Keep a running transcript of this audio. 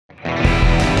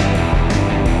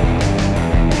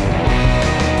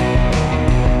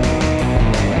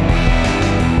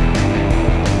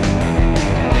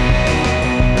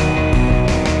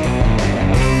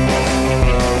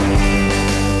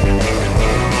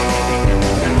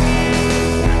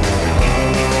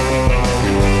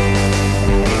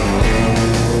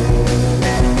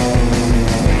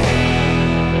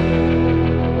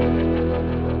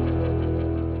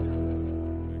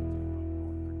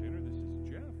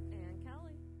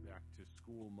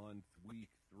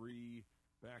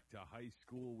to high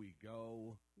school we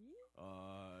go.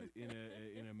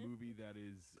 In a movie that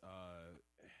is,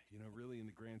 really in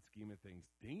the grand scheme of things,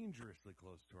 dangerously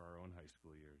close to our own high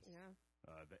school years. Yeah.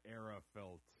 The era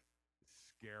felt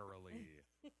scarily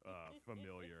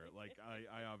familiar. Like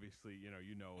I obviously,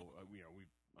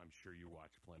 I'm sure you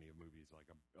watched plenty of movies like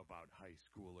about high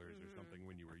schoolers or something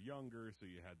when you were younger, so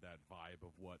you had that vibe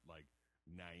of what like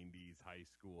 90s high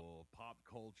school pop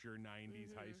culture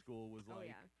 90s high school was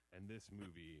like. Yeah. And this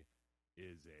movie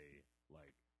is a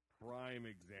like prime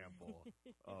example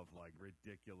of like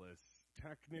ridiculous,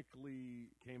 technically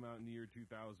came out in the year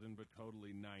 2000 but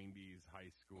totally 90s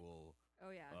high school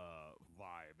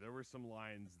vibe. There were some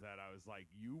lines that I was like,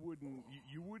 you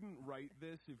wouldn't write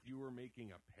this if you were making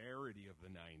a parody of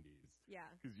the 90s. Yeah.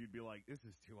 Because you'd be like, this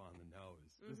is too on the nose.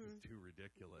 This is too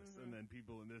ridiculous. And then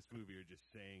people in this movie are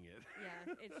just saying it.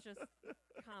 Yeah, it's just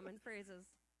common phrases.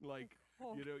 Like,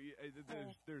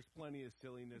 there's plenty of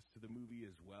silliness to the movie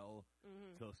as well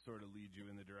to sort of lead you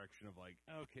in the direction of like,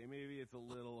 okay, maybe it's a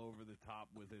little over the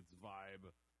top with its vibe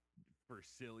for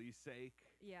silly sake.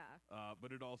 Yeah.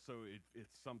 But it also,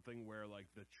 it's something where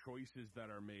like the choices that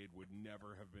are made would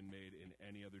never have been made in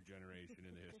any other generation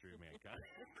in the history of mankind.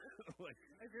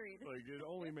 Agreed. Like it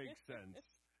only makes sense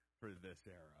for this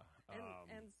era.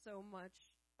 And so much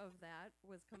of that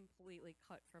was completely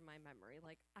cut from my memory.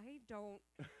 Like,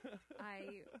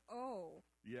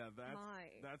 Yeah,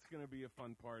 that's going to be a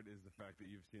fun part is the fact that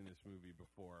you've seen this movie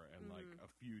before and like a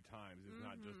few times. It's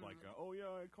not just like,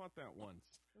 I caught that once.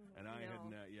 And I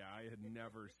had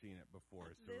never seen it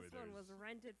before. So this one was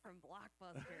rented from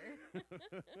Blockbuster.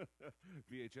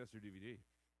 VHS or DVD?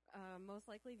 Most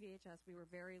likely VHS. We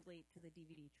were very late to the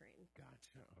DVD train.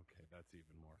 Gotcha. Okay, that's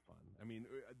even more fun. I mean,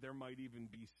 there might even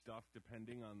be stuff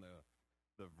depending on the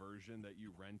version that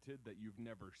you rented that you've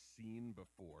never seen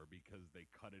before because they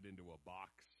cut it into a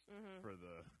box for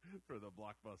the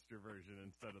Blockbuster version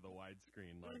instead of the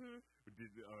widescreen. Like,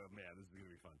 oh man, this is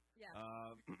gonna be fun. Yeah.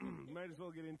 Might as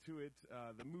well get into it.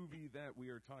 The movie that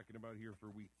we are talking about here for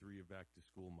week 3 of Back to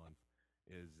School Month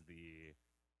is the.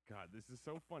 God, this is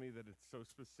so funny that it's so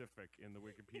specific in the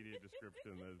Wikipedia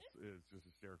description. It's just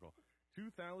hysterical.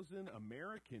 2000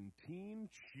 American teen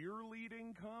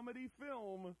cheerleading comedy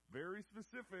film. Very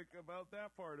specific about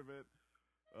that part of it.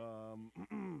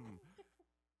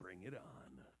 Bring it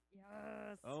on.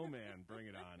 Yes. Oh, man, bring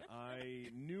it on. I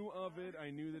knew of it. I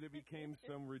knew that it became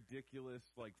some ridiculous,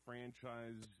 like,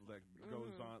 franchise that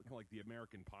goes on, kind of like the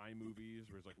American Pie movies,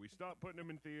 where it's like, we stopped putting them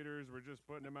in theaters. We're just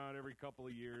putting them out every couple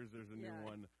of years. There's a new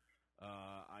one.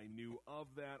 I knew of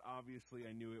that. Obviously,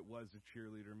 I knew it was a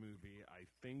cheerleader movie. I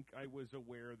think I was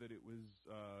aware that it was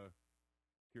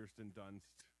Kirsten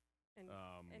Dunst. And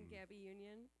Gabby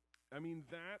Union. I mean,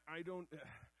 that, I don't...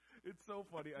 It's so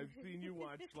funny. I've seen you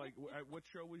watch, like, what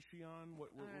show was she on?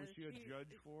 What was she a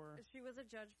judge for? She was a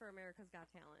judge for America's Got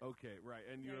Talent. Okay, right.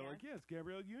 And you're like, yes,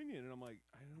 Gabrielle Union. And I'm like,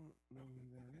 I don't know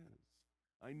who that is.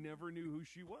 I never knew who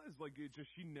she was. Like,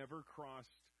 she never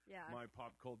crossed my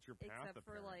pop culture path, except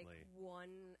for, like,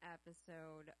 one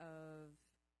episode of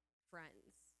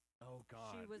Friends. Oh,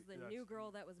 God. She was the new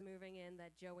girl that was moving in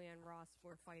that Joey and Ross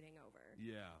were fighting over.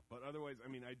 Yeah, but otherwise, I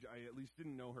mean, I at least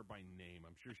didn't know her by name.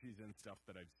 I'm sure she's in stuff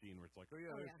that I've seen where it's like, there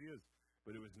she is.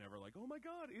 But it was never like, oh, my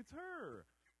God, it's her.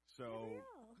 So,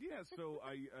 so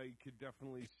I could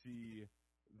definitely see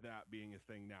that being a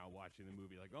thing now watching the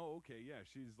movie. Like, oh, okay, yeah,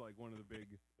 she's like one of the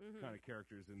big kind of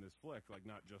characters in this flick. Like,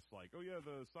 not just like, oh, yeah,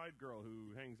 the side girl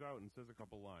who hangs out and says a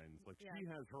couple lines. Like, she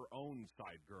has her own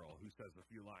side girl who says a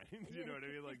few lines. You know what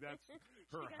I mean? Like, that's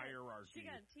her hierarchy. She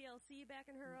got TLC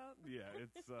backing her up. Yeah,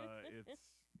 it's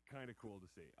kind of cool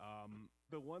to see.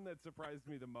 The one that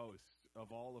surprised me the most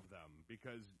of all of them,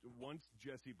 because once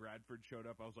Jesse Bradford showed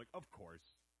up, I was like, of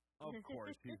course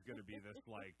he's going to be this,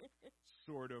 like,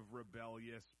 sort of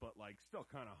rebellious, but, like, still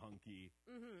kind of hunky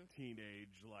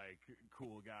teenage, like,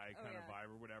 cool guy kind of vibe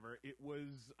or whatever. It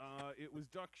was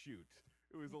Duck Shoot.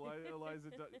 It was Eliza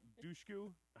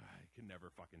Dushku. I can never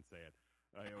fucking say it.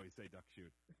 I always say Duck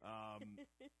Shoot.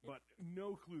 But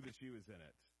no clue that she was in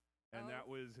it. And that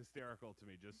was hysterical to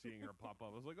me, just seeing her pop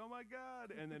up. I was like, oh, my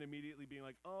God. And then immediately being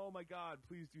like, oh, my God,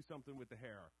 please do something with the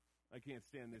hair. I can't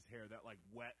stand this hair, that, like,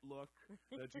 wet look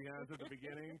that she has at the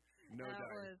beginning. No doubt.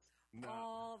 That was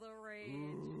all the rage.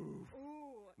 Ooh.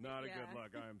 Not a good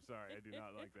look. I'm sorry. I do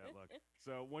not like that look.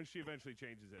 So once she eventually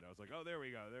changes it, I was like, oh, there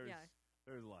we go. There's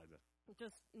Eliza.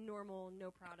 Just normal, no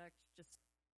product, just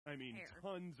hair.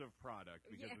 Tons of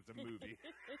product because it's a movie.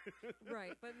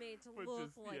 Right, but made to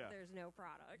look like there's no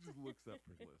product. Just looks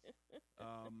effortless.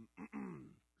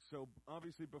 So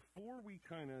obviously, before we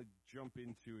kind of jump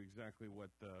into exactly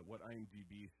what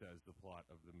IMDb says the plot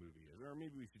of the movie is, or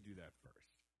maybe we should do that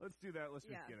first. Let's do that. Let's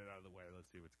just get it out of the way.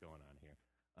 Let's see what's going on here.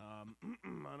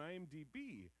 On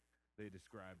IMDb, they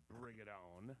describe Bring It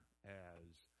On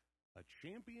as a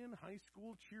champion high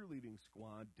school cheerleading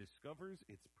squad discovers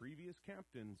its previous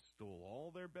captain stole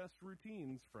all their best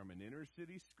routines from an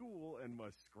inner-city school and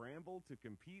must scramble to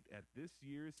compete at this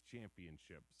year's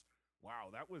championships.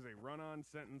 Wow, that was a run-on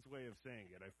sentence way of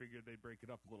saying it. I figured they'd break it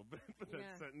up a little bit, but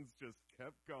that sentence just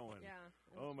kept going. Yeah.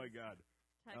 Oh, my God.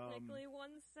 Technically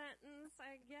one sentence,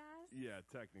 I guess. Yeah,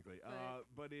 technically.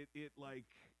 But it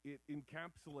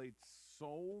encapsulates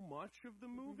so much of the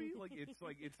movie.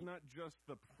 It's not just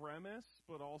the premise,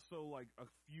 but also like a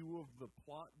few of the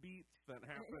plot beats that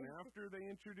happen after they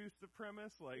introduce the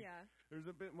premise. There's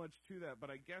a bit much to that. But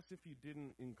I guess if you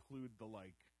didn't include the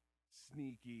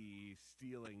sneaky,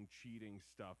 stealing, cheating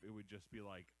stuff, it would just be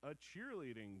like a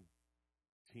cheerleading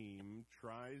team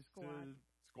tries to...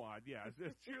 Squad, yeah,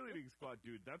 it's cheerleading squad,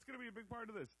 dude. That's going to be a big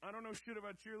part of this. I don't know shit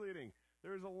about cheerleading.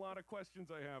 There's a lot of questions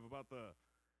I have about the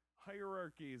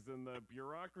hierarchies and the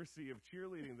bureaucracy of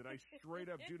cheerleading that I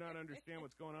straight up do not understand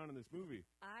what's going on in this movie.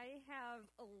 I have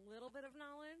a little bit of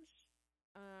knowledge.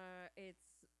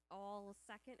 It's all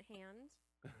secondhand,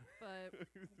 but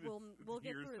we'll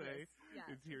get through this. Yes.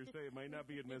 It's hearsay. It might not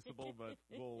be admissible, but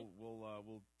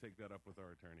we'll take that up with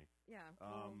our attorney. Yeah,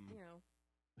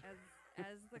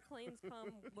 as the claims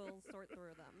come, we'll sort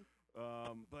through them.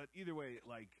 But either way,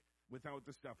 without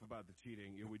the stuff about the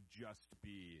cheating, it would just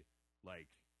be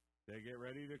they get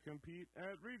ready to compete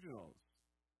at regionals.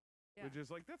 Yeah. Which is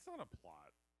that's not a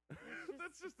plot.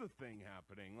 That's just a thing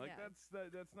happening. That's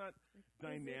not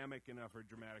dynamic enough or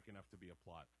dramatic enough to be a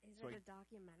plot. Is it a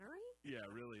documentary? Yeah,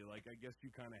 really. I guess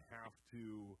you kind of have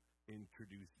to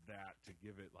introduce that to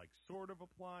give it sort of a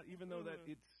plot, even though that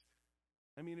it's.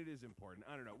 I mean, it is important.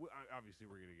 I don't know. Obviously,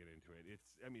 we're going to get into it.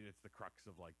 It's the crux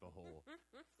of the whole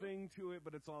thing to it,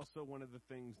 but it's also one of the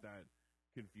things that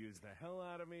confused the hell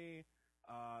out of me.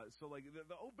 So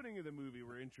the opening of the movie,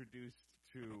 we're introduced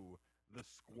to the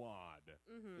squad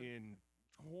in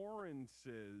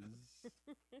Torrance's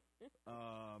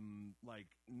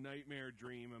nightmare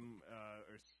dream.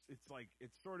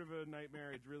 It's sort of a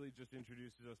nightmare. It really just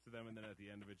introduces us to them, and then at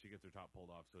the end of it, she gets her top pulled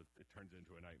off, so it turns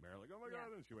into a nightmare. Oh my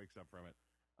God, and she wakes up from it.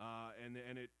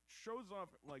 And it shows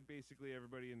off basically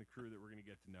everybody in the crew that we're going to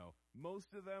get to know.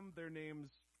 Most of them, their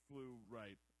names flew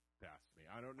right past me.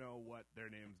 I don't know what their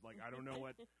names I don't know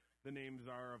what the names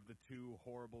are of the two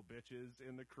horrible bitches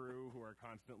in the crew who are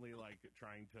constantly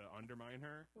trying to undermine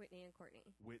her. Whitney and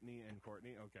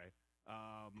Courtney. Okay.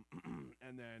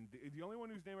 And then the only one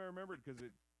whose name I remembered because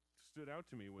it stood out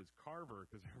to me was Carver,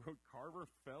 because I wrote Carver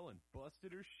fell and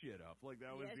busted her shit up.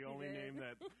 That was the only name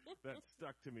that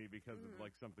stuck to me because of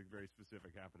something very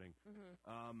specific happening.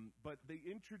 But they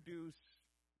introduce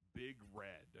Big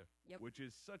Red, which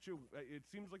is it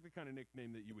seems like the kind of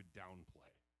nickname that you would downplay.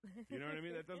 You know what I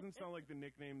mean? That doesn't sound like the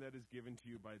nickname that is given to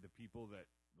you by the people that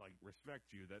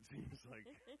respect you. That seems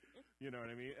you know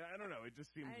what I mean? I don't know. It just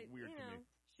seems weird to me.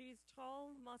 She's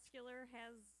tall, muscular,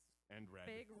 has and red.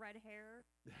 Big red hair.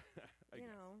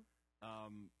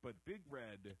 But Big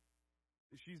Red,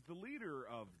 she's the leader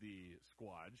of the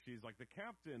squad. She's the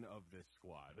captain of this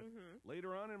squad.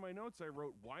 Later on in my notes, I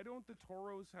wrote, why don't the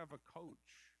Toros have a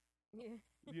coach? Yeah.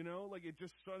 It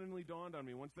just suddenly dawned on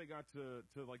me once they got to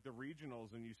the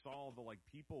regionals and you saw all the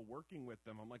people working with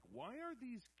them. I'm like, why are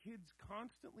these kids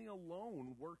constantly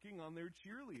alone working on their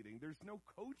cheerleading? There's no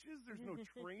coaches, there's no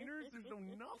trainers, there's no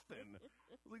nothing.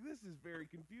 This is very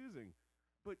confusing.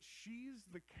 But she's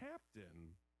the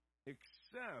captain,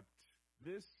 except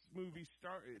this movie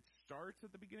starts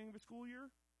at the beginning of a school year.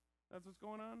 That's what's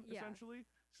going on, essentially.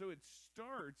 So it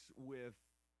starts with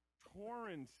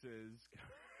Torrance's.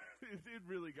 It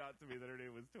really got to me that her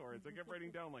name was Torrance. I kept writing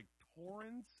down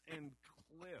Torrance and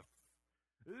Cliff.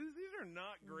 These are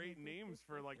not great names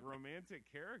for romantic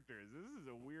characters. This is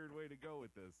a weird way to go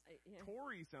with this.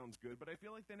 Tori sounds good, but I feel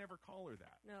like they never call her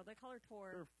that. No, they call her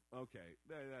Tor. Okay,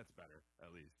 that's better at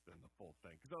least than the full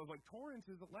thing. Because I was like, Torrance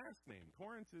is the last name.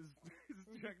 Torrance is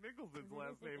Jack Nicholson's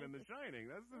last name in The Shining.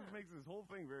 That makes this whole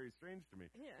thing very strange to me.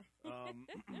 Yeah.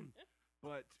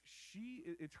 But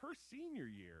it's her senior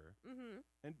year,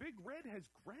 and Big Red has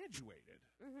graduated.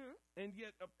 And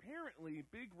yet, apparently,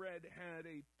 Big Red had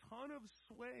a ton of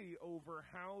sway over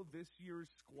how this year's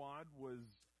squad was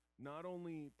not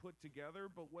only put together,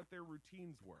 but what their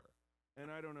routines were. And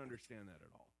I don't understand that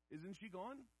at all. Isn't she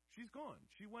gone? She's gone.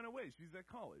 She went away. She's at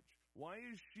college. Why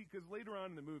is she? Because later on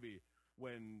in the movie,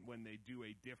 when they do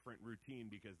a different routine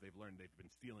because they've learned they've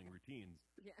been stealing routines.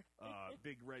 Yeah.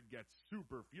 Big Red gets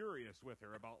super furious with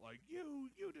her about like, you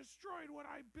destroyed what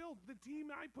I built, the team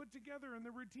I put together and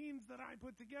the routines that I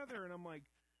put together. And I'm like,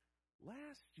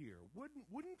 last year,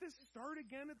 wouldn't this start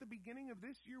again at the beginning of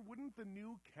this year? Wouldn't the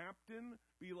new captain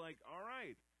be like, all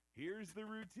right, here's the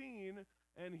routine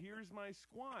and here's my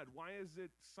squad? Why is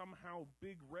it somehow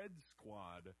Big Red's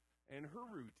squad and her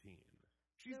routine?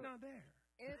 She's not there.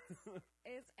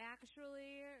 It's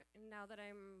actually, now that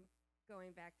I'm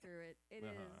going back through it, it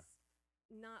is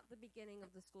not the beginning of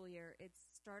the school year. It's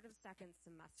start of second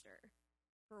semester.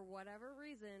 For whatever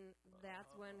reason,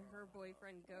 that's when her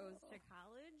boyfriend goes to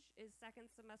college, is second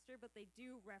semester, but they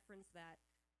do reference that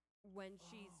when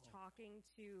she's talking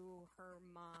to her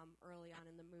mom early on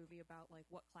in the movie about, like,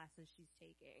 what classes she's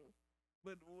taking.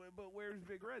 But where's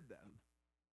Big Red then?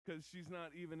 Because she's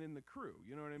not even in the crew.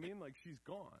 You know what I mean? Like, she's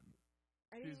gone.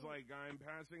 She's like, I'm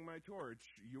passing my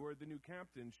torch. You're the new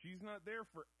captain. She's not there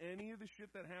for any of the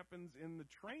shit that happens in the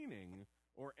training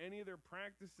or any of their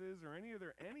practices or any of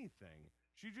their anything.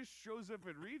 She just shows up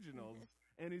at regionals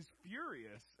and is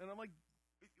furious. And I'm like,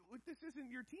 this isn't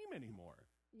your team anymore.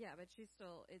 Yeah, but she's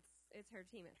still, it's her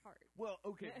team at heart. Well,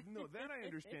 okay, no, that I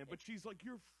understand. But she's like,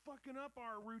 you're fucking up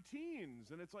our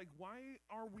routines. And it's like, why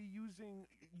are we using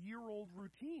year-old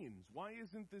routines? Why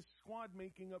isn't this squad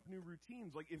making up new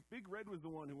routines? Like, if Big Red was the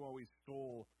one who always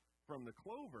stole from the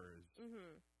Clovers,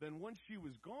 then once she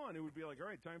was gone, it would be like,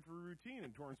 all right, time for a routine.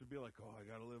 And Torrance would be like, oh, I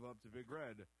got to live up to Big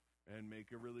Red and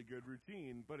make a really good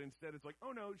routine. But instead it's like,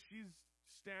 oh no, she's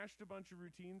stashed a bunch of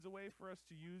routines away for us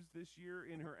to use this year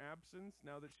in her absence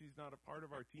now that she's not a part of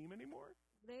our team anymore.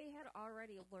 They had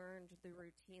already learned the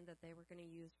routine that they were going to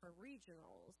use for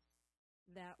regionals.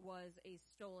 That was a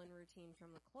stolen routine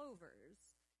from the Clovers.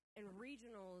 And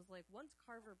regionals, like, once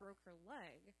Carver broke her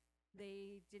leg,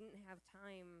 they didn't have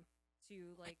time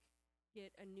to, like, get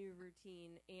a new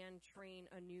routine and train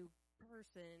a new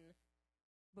person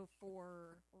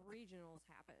before regionals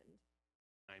happened.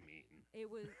 I mean, it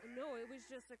was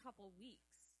just a couple weeks.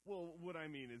 Well, what I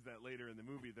mean is that later in the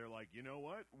movie they're like, you know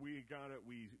what, we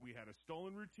had a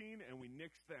stolen routine and we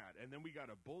nixed that, and then we got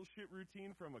a bullshit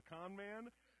routine from a con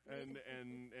man,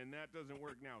 and that doesn't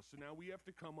work now, so now we have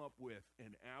to come up with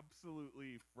an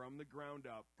absolutely from the ground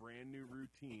up brand new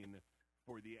routine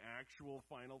for the actual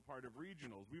final part of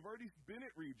regionals. We've already been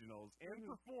at regionals and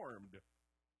performed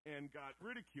and got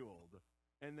ridiculed.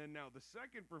 And then now the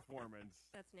second performance.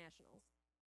 That's nationals.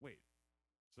 Wait.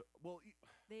 So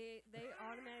they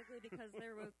automatically because they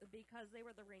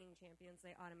were the reigning champions,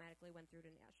 they automatically went through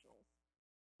to nationals.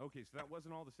 Okay, so that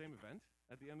wasn't all the same event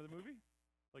at the end of the movie?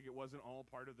 Like, it wasn't all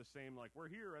part of the same, like, we're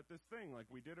here at this thing, like,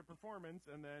 we did a performance,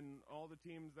 and then all the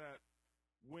teams that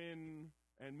win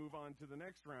and move on to the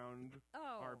next round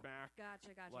are back.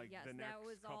 Gotcha. Like, yes, the next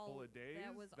couple of days?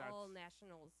 That was all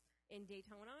nationals. In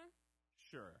Daytona?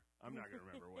 Sure. I'm not going to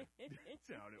remember what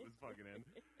town it was fucking in.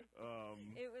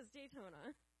 It was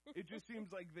Daytona. It just seems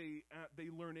like they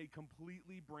learn a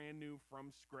completely brand new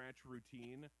from-scratch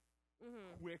routine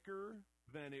quicker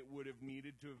than it would have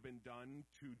needed to have been done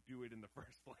to do it in the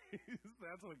first place.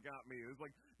 That's what got me. It was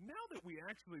like, now that we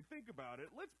actually think about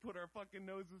it, let's put our fucking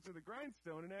noses to the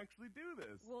grindstone and actually do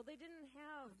this. Well, they didn't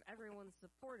have everyone's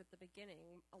support at the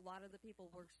beginning. A lot of the people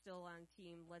were still on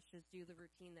team, let's just do the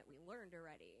routine that we learned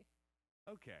already.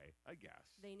 Okay, I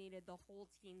guess. They needed the whole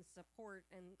team's support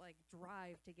and, like,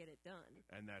 drive to get it done.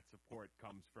 And that support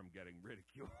comes from getting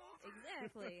ridiculed.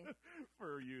 Exactly.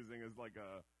 For using as, like,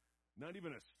 not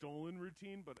even a stolen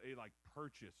routine, but a, like,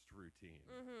 purchased routine.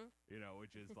 You know,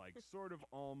 which is, like, sort of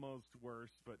almost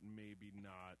worse, but maybe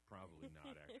not. Probably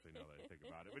not, actually, now that I think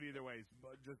about it. But either way, it's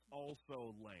just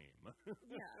also lame.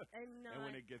 Yeah, and not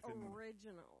when it gets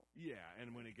original. Yeah,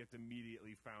 and when it gets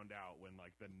immediately found out when,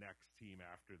 like, the next team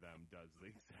after them does the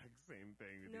exact same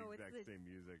thing, the exact same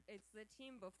music. It's the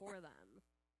team before them.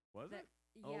 Was it?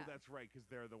 Yeah. Oh, that's right, because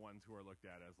they're the ones who are looked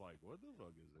at as like, what the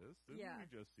fuck is this? Didn't we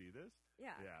just see this?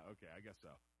 Yeah. Yeah, okay, I guess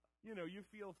so. You know, you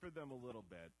feel for them a little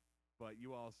bit, but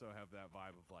you also have that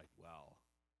vibe of like, well,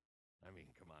 I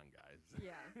mean, come on, guys.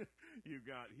 Yeah. You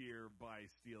got here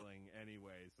by stealing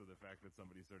anyway, so the fact that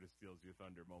somebody sort of steals your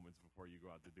thunder moments before you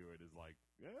go out to do it is like,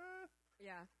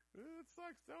 yeah. It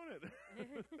sucks, don't it?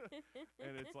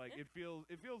 And it's like, it feels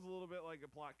a little bit like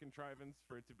a plot contrivance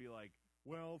for it to be like,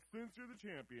 well, since you're the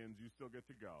champions, you still get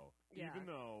to go. Yeah. Even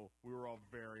though we were all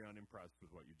very unimpressed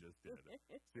with what you just did.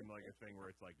 It seemed like a thing where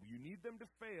it's like, you need them to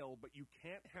fail, but you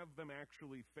can't have them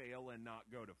actually fail and not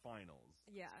go to finals.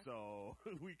 Yeah. So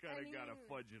we kind of got to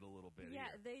fudge it a little bit.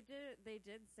 Yeah, here. they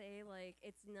did say, like,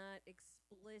 it's not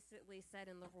explicitly said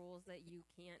in the rules that you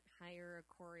can't hire a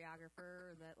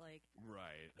choreographer, that, like,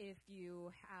 right. if you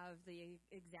have the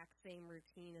exact same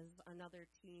routine as another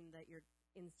team that you're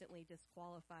instantly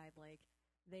disqualified, like,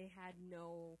 they had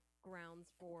no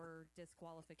grounds for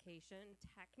disqualification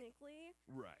technically,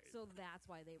 right? So that's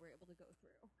why they were able to go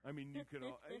through. I mean, you could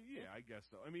yeah, I guess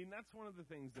so. I mean, that's one of the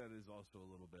things that is also a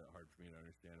little bit hard for me to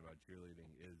understand about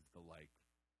cheerleading is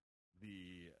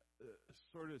the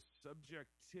sort of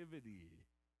subjectivity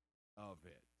of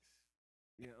it.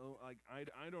 You know, like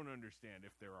I don't understand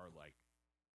if there are like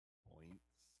points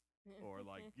or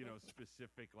like, you know,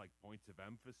 specific like points of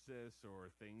emphasis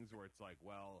or things where it's like,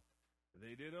 well,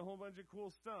 they did a whole bunch of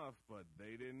cool stuff, but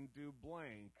they didn't do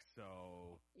blank,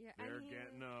 so yeah, they're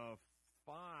getting a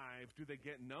 5. Do they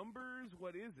get numbers?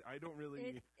 What is it? I don't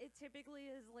really. It typically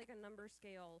is like a number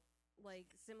scale, like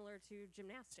similar to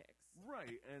gymnastics.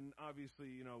 Right, and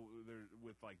obviously, you know, there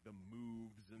with like the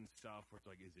moves and stuff, where it's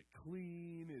like, is it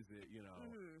clean? Is it, you know,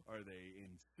 are they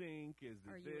in sync? Is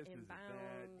it this? Is it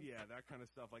that? Yeah, that kind of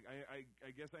stuff. Like, I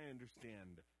guess I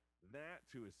understand that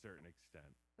to a certain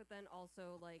extent. But then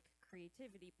also, like,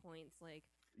 creativity points, like,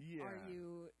 yeah. Are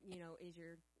you, you know, is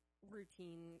your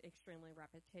routine extremely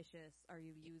repetitious? Are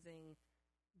you using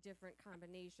different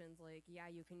combinations? Like, yeah,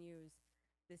 you can use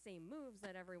the same moves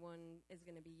that everyone is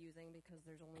going to be using because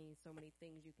there's only so many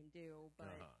things you can do,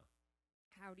 but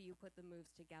how do you put the moves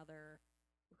together?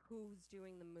 Who's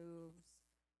doing the moves?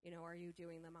 You know, are you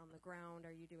doing them on the ground?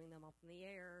 Are you doing them up in the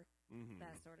air?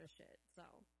 That sort of shit. So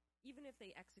even if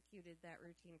they executed that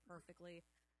routine perfectly,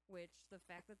 which the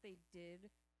fact that they did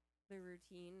the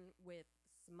routine with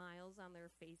smiles on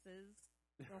their faces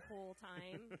the whole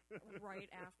time, right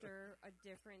after a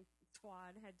different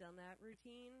squad had done that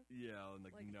routine. Yeah, and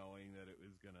like knowing that it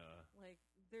was gonna. Like,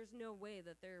 there's no way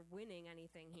that they're winning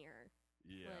anything here.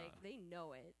 Yeah, like they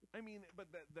know it. I mean,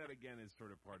 but that again is sort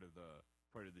of part of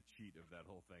the cheat of that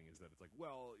whole thing is that it's like,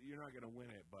 well, you're not gonna win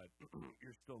it, but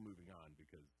you're still moving on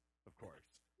because, of course.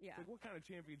 Yeah. Like, what kind of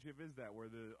championship is that where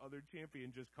the other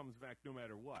champion just comes back no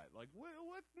matter what? Like, what?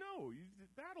 No, you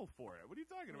battle for it. What are you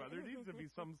talking about? There needs to be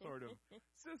some sort of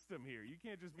system here. You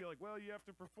can't just be like, well, you have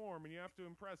to perform and you have to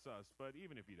impress us, but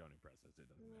even if you don't impress us, it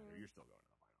doesn't matter. You're still going to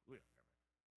the finals. We don't care.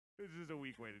 This is a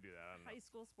weak way to do that. I don't know. High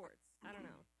school sports. I don't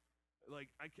know.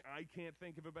 Like, I can't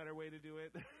think of a better way to do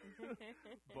it,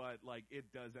 but, like,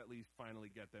 it does at least finally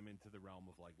get them into the realm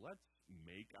of, like, let's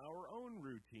make our own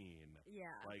routine.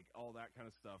 Yeah. Like, all that kind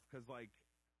of stuff. Because, like,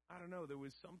 I don't know, there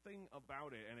was something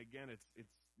about it, and again, it's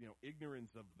you know,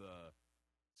 ignorance of the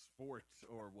sport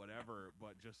or whatever,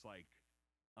 but just, like,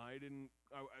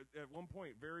 at one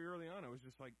point, very early on, I was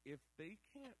just like, if they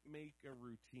can't make a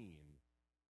routine,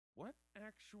 what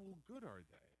actual good are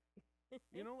they?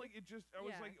 You know, like, it just, I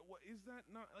was like, what, is that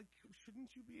not, like,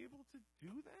 shouldn't you be able to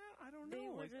do that? I don't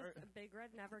know. They were like, Big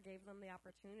Red never gave them the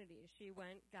opportunity. She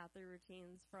got the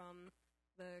routines from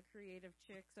the creative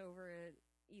chicks over at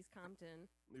East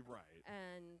Compton. Right.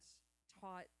 And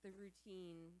taught the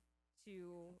routine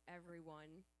to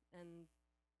everyone, and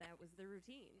that was the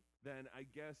routine. Then I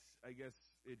guess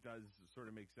it does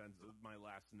sort of make sense. My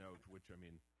last note, which, I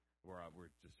mean, we're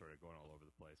just sort of going all over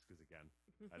the place because, again,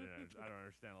 I don't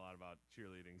understand a lot about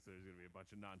cheerleading, so there's going to be a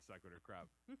bunch of non sequitur crap.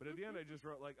 But at the end, I just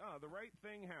wrote like, the right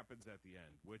thing happens at the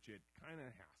end, which it kind of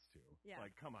has to. Yeah.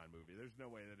 Like, come on, movie. There's no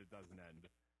way that it doesn't end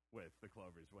with the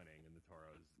Clovers winning and the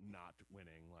Toros not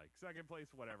winning. Like, second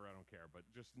place, whatever, I don't care, but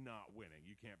just not winning.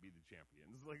 You can't be the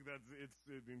champions. Like,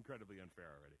 it's incredibly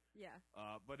unfair already. Yeah.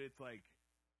 But it's like,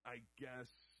 I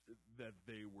guess that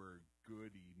they were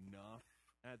good enough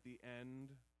at the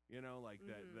end. You know, like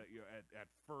that you know,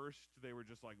 at first they were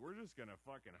just like, we're just going to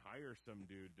fucking hire some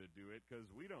dude to do it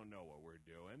because we don't know what we're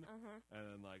doing. And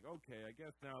then like, okay, I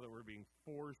guess now that we're being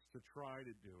forced to try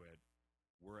to do it,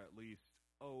 we're at least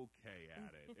okay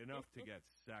at it. Enough to get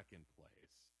second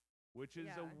place. Which is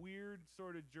a weird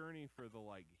sort of journey for the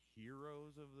like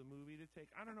heroes of the movie to take.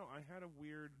 I don't know. I had a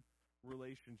weird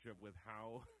relationship with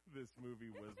how this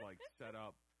movie was like set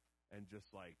up and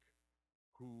just like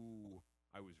who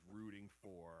I was rooting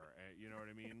for, you know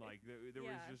what I mean? Like, there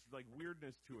was just, like,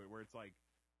 weirdness to it, where it's like,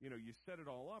 you know, you set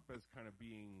it all up as kind of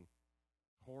being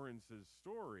Torrance's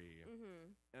story,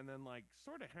 and then, like,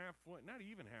 sort of halfway, not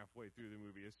even halfway through the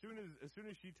movie, as soon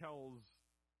as she tells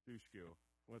Dushku,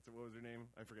 What was her name?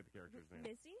 I forget the character's name.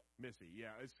 Missy? Missy,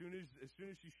 yeah. As soon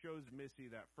as she shows Missy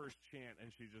that first chant,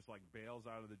 and she just like bails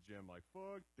out of the gym, like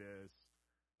fuck this,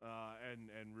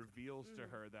 and reveals to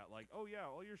her that like, oh yeah,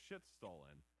 all your shit's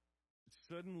stolen.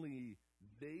 Suddenly,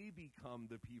 they become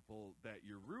the people that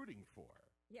you're rooting for.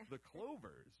 Yeah. The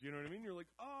Clovers. You know what I mean? You're like,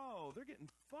 oh, they're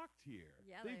getting fucked here.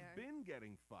 Yeah, They've they are. been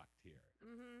getting fucked here.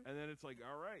 Mm-hmm. And then it's like,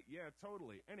 all right, yeah,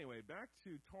 totally. Anyway, back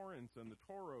to Torrance and the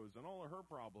Toros and all of her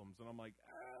problems. And I'm like,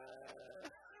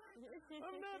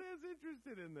 I'm not as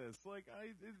interested in this. Like,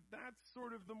 that's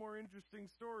sort of the more interesting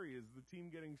story, is the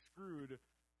team getting screwed,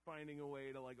 finding a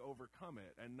way to like overcome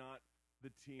it, and not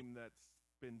the team that's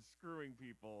been screwing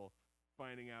people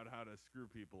finding out how to screw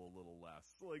people a little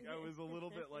less. Like, I was a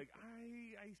little bit like,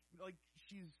 I like,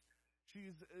 she's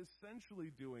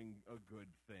essentially doing a good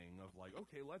thing of like,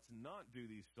 okay, let's not do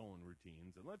these stolen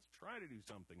routines and let's try to do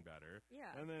something better.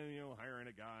 Yeah. And then, hiring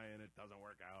a guy and it doesn't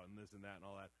work out and this and that and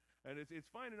all that. And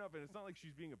it's fine enough, and it's not like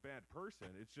she's being a bad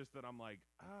person. It's just that I'm like,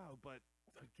 oh, but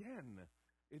again,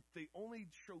 they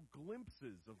only show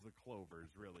glimpses of the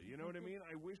Clovers, really. You know what I mean?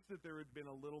 I wish that there had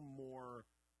been a little more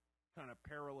kind of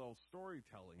parallel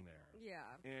storytelling there. Yeah.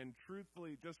 And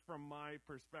truthfully, just from my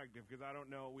perspective, because I don't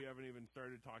know, we haven't even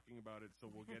started talking about it, so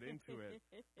we'll get into it.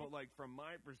 But like from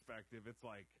my perspective, it's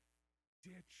like,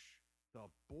 ditch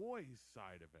the boys'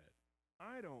 side of it.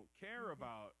 I don't care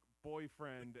about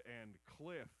boyfriend and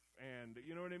Cliff, and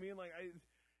you know what I mean? Like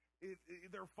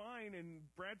they're fine, and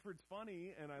Bradford's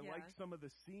funny, and I like some of the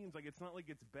scenes. Like, it's not like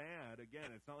it's bad.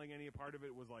 Again, it's not like any part of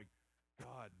it was like,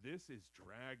 God, this is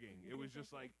dragging. It was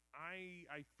just like,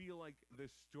 I feel like this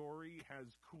story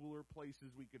has cooler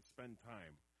places we could spend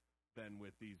time than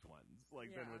with these ones,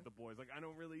 like than with the boys. Like, I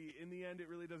don't really, in the end, it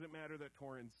really doesn't matter that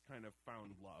Torrance kind of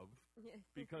found love,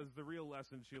 because the real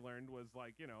lesson she learned was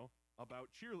like,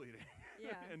 about cheerleading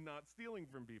and not stealing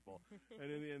from people. And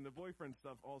in the end, the boyfriend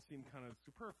stuff all seemed kind of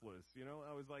superfluous.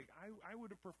 I was like, I would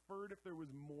have preferred if there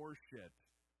was more shit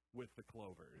with the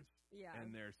Clovers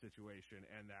and their situation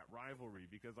and that rivalry,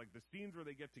 because like the scenes where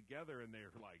they get together and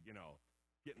they're like,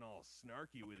 getting all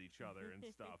snarky with each other and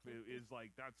stuff is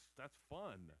like, that's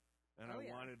fun. And I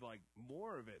wanted like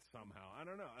more of it somehow. I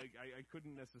don't know. I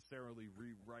couldn't necessarily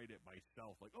rewrite it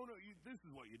myself. Like, oh no, this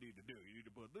is what you need to do. You need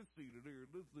to put this scene in there,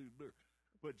 this scene in there.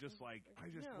 But just like,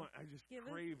 I just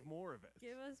crave more of it.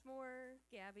 Give us more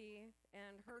Gabby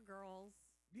and her girls.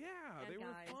 Yeah, they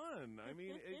were fun. I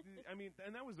mean,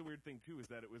 and that was the weird thing too, is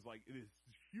that it was like this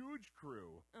huge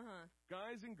crew,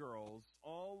 guys and girls,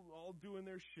 all doing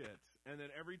their shit, and then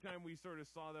every time we sort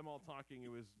of saw them all talking,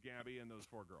 it was Gabby and those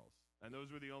 4 girls, and those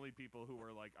were the only people who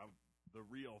were like the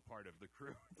real part of the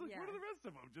crew. It's like, what are the rest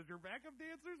of them? Just your backup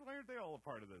dancers? Why aren't they all a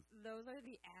part of this? Those are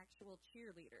the actual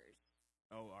cheerleaders.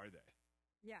 Oh, are they?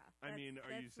 Yeah. I mean,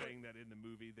 are you saying that in the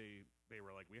movie they were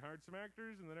like, we hired some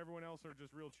actors and then everyone else are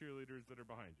just real cheerleaders that are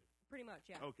behind you? Pretty much,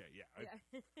 yeah. Okay, yeah.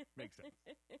 Makes sense.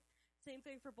 Same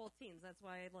thing for both teams. That's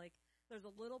why, like, there's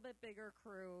a little bit bigger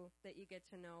crew that you get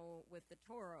to know with the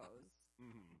Toros.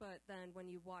 Mm-hmm. But then when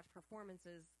you watch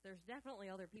performances, there's definitely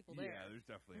other people there. Yeah, there's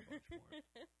definitely a bunch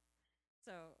more.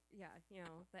 So, yeah,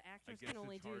 the actors can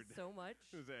only do so much.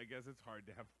 I guess it's hard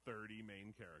to have 30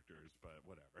 main characters, but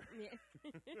whatever. Yeah.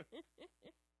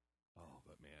 Oh,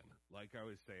 but man, like I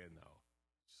was saying, though,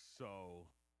 so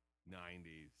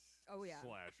 90s /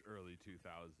 early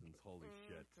 2000s, holy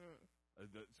shit.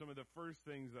 Some of the first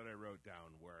things that I wrote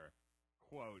down were,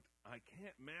 quote, I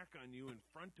can't mac on you in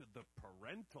front of the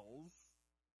parentals.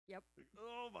 Yep.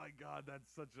 Oh my God,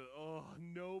 that's such a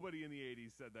nobody in the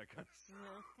 80s said that kind of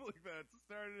stuff like that.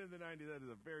 Started in the 90s. That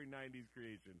is a very 90s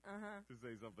creation to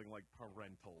say something like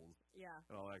parentals,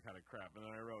 and all that kind of crap. And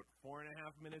then I wrote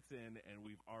 4.5 minutes in, and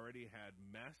we've already had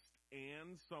messed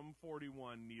and some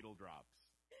 41 needle drops.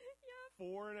 Yep.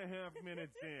 4.5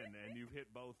 minutes in, and you've hit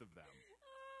both of them.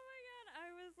 Oh my God, I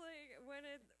was like,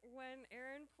 when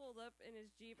Aaron pulled up in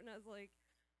his Jeep, and I was like,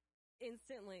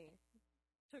 instantly.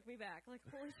 Took me back. Like,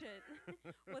 holy shit.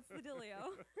 What's the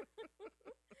dealio?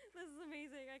 This is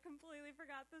amazing. I completely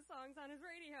forgot the song's on his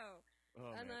radio.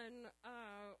 Oh, and man. then,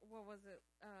 what was it?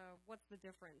 What's the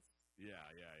difference? Yeah.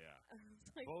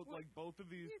 Both of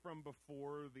these from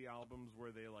before the albums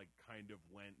where they like kind of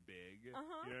went big. You know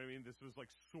what I mean? This was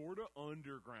like sort of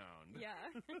underground. Yeah.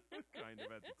 Kind of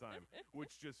at the time.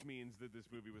 Which just means that this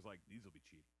movie was like, these will be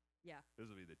cheap. Yeah. This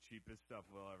will be the cheapest stuff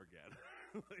we'll ever get.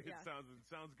 It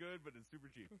sounds good, but it's super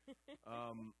cheap.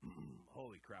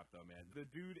 Holy crap, though, man. The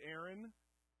dude, Aaron,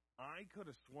 I could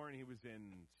have sworn he was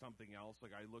in something else.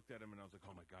 Like, I looked at him, and I was like,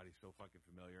 oh, my God, he's so fucking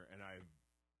familiar. And I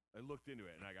looked into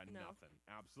it, and I got nothing.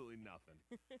 Absolutely nothing.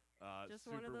 Just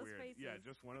super one of those weird. faces. Yeah,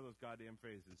 just one of those goddamn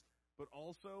faces. but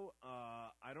also,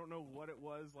 I don't know what it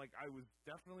was. Like, I was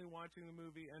definitely watching the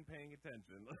movie and paying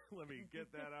attention. Let me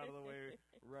get that out of the way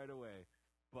right away.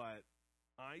 But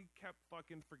I kept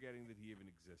fucking forgetting that he even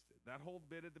existed. That whole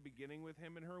bit at the beginning with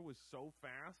him and her was so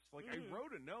fast. Like, I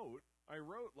wrote a note. I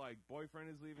wrote, like, boyfriend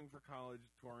is leaving for college,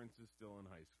 Torrance is still in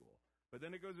high school. But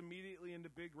then it goes immediately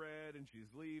into Big Red, and she's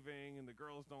leaving, and the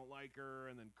girls don't like her,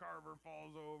 and then Carver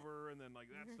falls over, and then, like,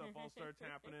 that stuff all starts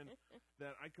happening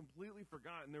that I completely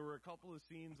forgot. And there were a couple of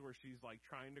scenes where she's, like,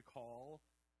 trying to call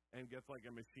and gets, like,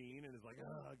 a machine and is like,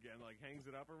 again, like,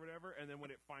 hangs it up or whatever. And then when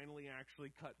it finally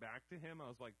actually cut back to him, I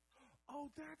was like,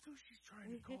 oh, that's who she's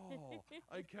trying to call.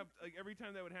 I kept, like, every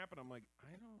time that would happen, I'm like,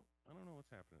 I don't know what's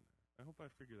happening there. I hope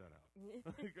I figure that out.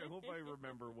 Like, I hope I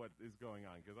remember what is going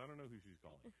on, because I don't know who she's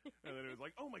calling. And then it was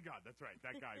like, oh my God, that's right.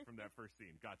 That guy from that first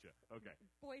scene. Gotcha. Okay.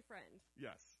 Boyfriend.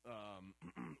 Yes.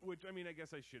 Which, I mean, I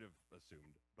guess I should have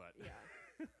assumed, but. Yeah.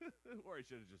 Or I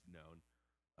should have just known.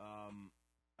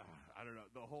 I don't know.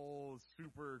 The whole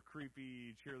super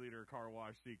creepy cheerleader car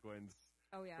wash sequence.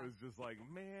 Oh, yeah. It was just like,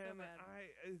 man,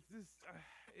 So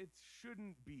it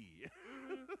shouldn't be.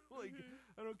 Like,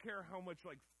 I don't care how much,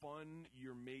 like, fun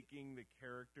you're making the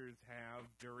characters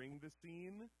have during the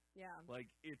scene. Yeah.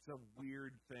 Like, it's a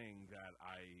weird thing that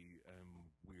I am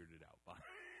weirded out by.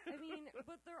 I mean,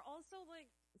 but they're also,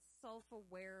 like,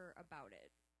 self-aware about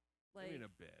it. Like, I mean,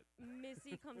 a bit.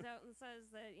 Missy comes out and says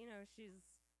that, you know, she's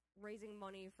raising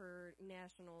money for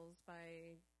nationals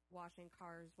by washing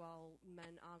cars while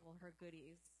men ogle her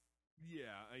goodies.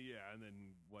 Yeah, and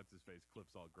then what's-his-face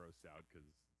Cliff's all grossed out because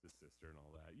the sister and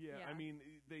all that. Yeah, Yeah. I mean,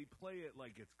 they play it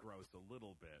like it's gross a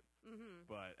little bit,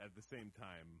 but at the same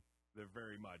time, they're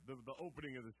very much... The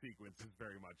opening of the sequence is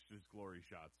very much just glory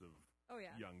shots of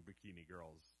young bikini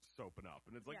girls soaping up.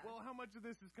 And it's like, well, how much of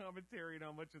this is commentary and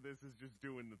how much of this is just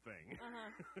doing the thing?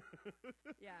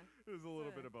 Yeah. It was a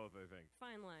little bit of both, I think.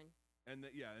 Fine line. And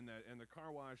the car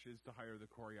wash is to hire the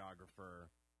choreographer.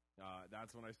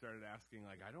 That's when I started asking,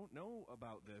 like, I don't know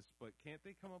about this, but can't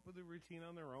they come up with a routine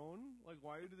on their own? Like,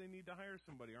 why do they need to hire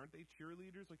somebody? Aren't they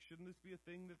cheerleaders? Like, shouldn't this be a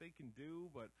thing that they can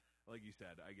do? But like you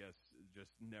said, I guess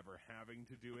just never having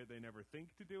to do it, they never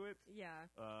think to do it. Yeah.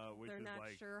 Which They're is not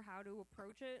like, sure how to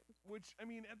approach it. Which, I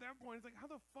mean, at that point, it's like, how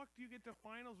the fuck do you get to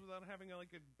finals without having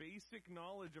like a basic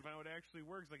knowledge of how it actually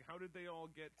works? Like, how did they all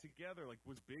get together? Like,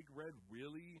 was Big Red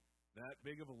really that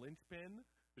big of a linchpin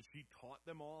that she taught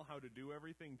them all how to do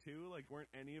everything too? Like,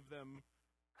 weren't any of them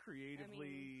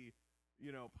creatively,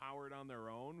 powered on their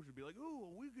own? Which would be like, ooh,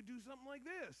 well, we could do something like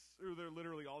this. Or they're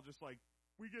literally all just like,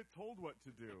 we get told what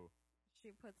to do.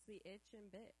 She puts the itch in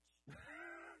bitch.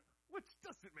 Which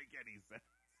doesn't make any sense.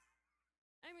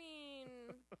 I mean,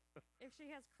 if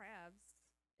she has crabs,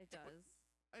 it does.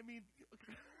 I mean,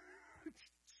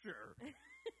 sure.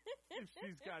 If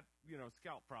she's got,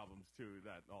 scalp problems too,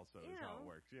 that also is how it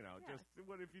works. Just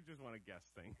what if you just want to guess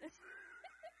things?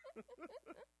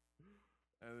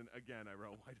 And then again, I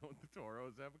wrote, why don't the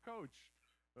Toros have a coach?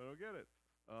 I don't get it.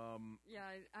 Yeah,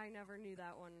 I never knew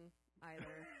that one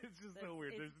either. It's just so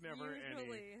weird. There's never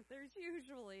any. There's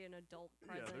usually an adult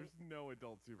present. Yeah, there's no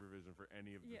adult supervision for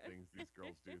any of the things these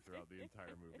girls do throughout the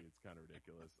entire movie. It's kind of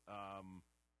ridiculous.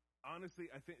 Honestly,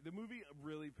 I think the movie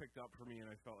really picked up for me, and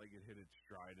I felt like it hit its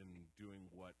stride in doing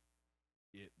what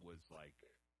it was like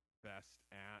best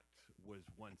at was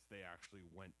once they actually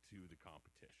went to the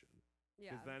competition.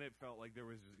 Yeah. Because then it felt like there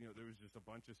was just a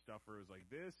bunch of stuff where it was like,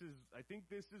 I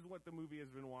think this is what the movie has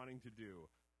been wanting to do,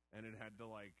 and it had to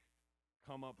like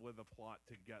come up with a plot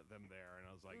to get them there. And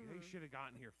I was like, they should have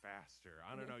gotten here faster.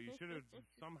 I don't know. You should have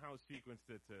somehow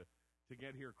sequenced it to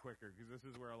get here quicker, because this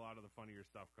is where a lot of the funnier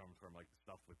stuff comes from, like the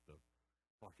stuff with the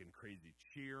fucking crazy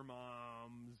cheer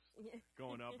moms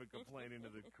going up and complaining to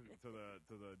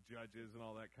the judges and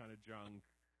all that kind of junk.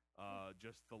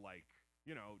 Just the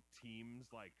teams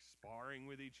like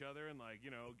sparring with each other and like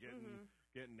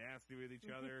getting nasty with each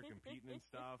other, competing and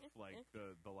stuff. Like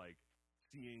the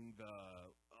seeing the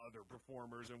other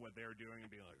performers and what they're doing and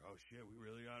being like, oh shit, we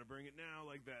really ought to bring it now.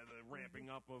 Like that, the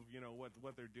ramping up of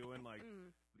what they're doing. Like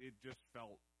it just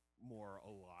felt more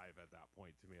alive at that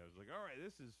point to me. I was like, all right,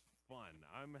 this is fun.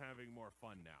 I'm having more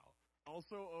fun now.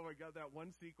 Also, oh my god, that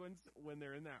one sequence when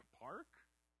they're in that park,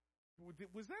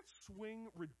 was that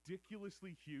swing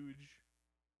ridiculously huge?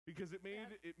 Because it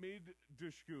made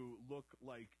Dushku look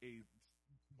like a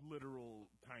literal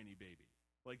tiny baby.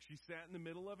 Like, she sat in the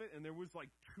middle of it, and there was,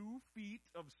 2 feet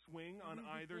of swing on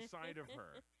either side of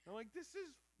her. I'm like, this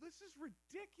is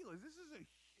ridiculous. This is a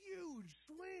huge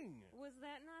swing. Was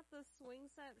that not the swing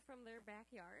set from their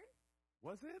backyard?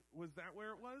 Was it? Was that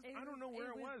where it was? I don't know where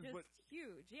it was, just but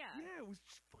huge. Yeah. Yeah, it was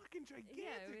fucking gigantic.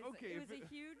 Yeah, it was, okay, it was a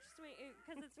huge swing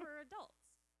because it's for adults.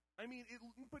 I mean,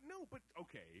 but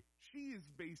okay, she is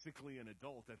basically an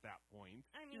adult at that point.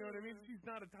 I mean, you know what I mean? She's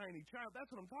not a tiny child. That's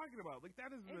what I'm talking about. Like,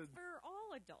 that is it's for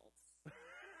all adults.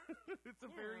 It's a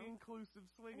very inclusive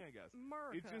swing, I guess.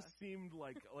 America. It just seemed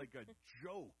like a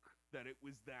joke that it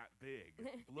was that big.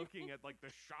 Looking at, like,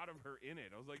 the shot of her in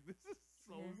it, I was like, this is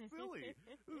so silly.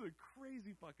 This is a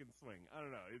crazy fucking swing. I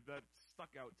don't know. That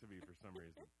stuck out to me for some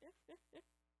reason.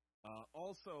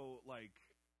 Also, like,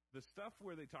 the stuff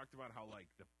where they talked about how,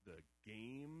 like, the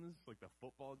games, like the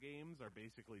football games, are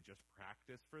basically just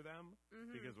practice for them,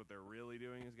 because what they're really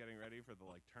doing is getting ready for the,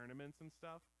 like, tournaments and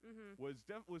stuff, was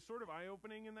sort of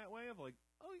eye-opening in that way of, like,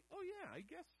 oh yeah, I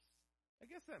guess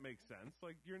that makes sense.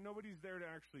 Like, nobody's there to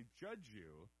actually judge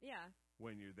you. Yeah.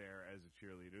 When you're there as a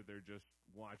cheerleader, they're just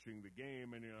watching the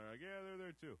game, and you're like, yeah, they're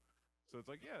there too. So it's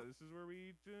like, yeah, this is where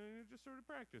we just sort of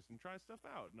practice and try stuff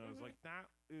out. And I was like, that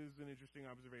is an interesting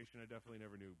observation I definitely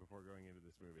never knew before going into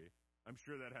this movie. I'm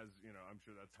sure that has, I'm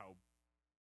sure that's how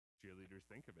cheerleaders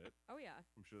think of it. Oh, yeah.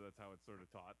 I'm sure that's how it's sort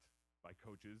of taught by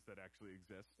coaches that actually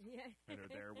exist and are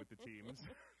there with the teams.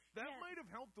 That might have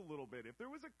helped a little bit. If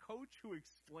there was a coach who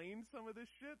explained some of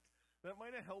this shit, that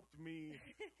might have helped me,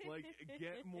 like,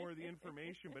 get more of the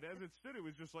information. But as it stood, it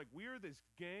was just like, we are this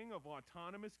gang of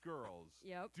autonomous girls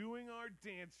doing our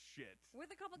dance shit. With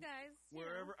a couple guys.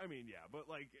 Wherever, I mean, yeah, but,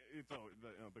 like, it's always,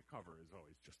 the cover is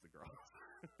always just the girls.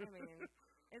 I mean,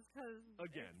 it's because...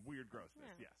 Again, weird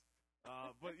grossness, yes.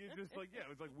 But it's just like, yeah,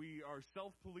 it's like we are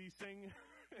self-policing,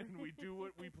 and we do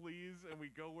what we please, and we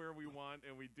go where we want,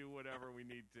 and we do whatever we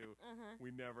need to.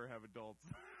 We never have adults.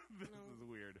 This is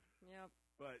weird. Yep.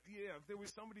 But, yeah, if there was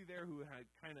somebody there who had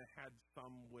kind of had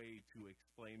some way to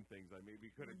explain things, I maybe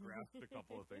could have grasped a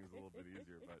couple of things a little bit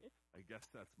easier, but I guess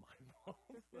that's my fault.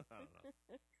 I don't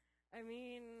know. I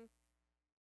mean,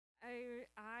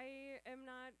 I am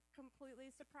not completely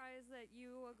surprised that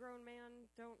you, a grown man,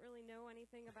 don't really know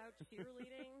anything about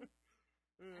cheerleading.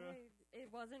 It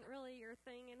wasn't really your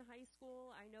thing in high school.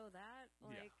 I know that.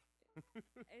 Like,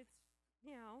 it's,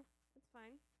 it's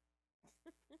fine.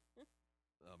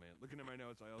 Oh, man. Looking at my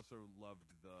notes, I also loved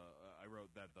I wrote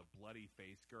that the bloody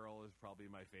face girl is probably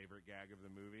my favorite gag of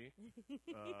the movie.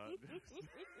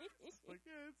 It's like,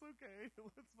 yeah, it's okay.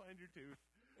 Let's find your tooth.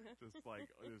 Just like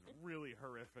this really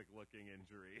horrific looking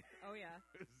injury. Oh, yeah.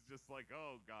 It's just like,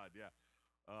 oh, God, yeah.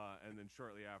 And then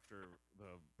shortly after,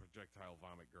 the projectile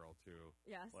vomit girl, too.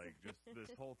 Yes. Like, just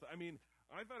this whole I mean,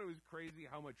 I thought it was crazy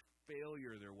how much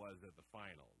failure there was at the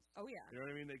finals. Oh, yeah. You know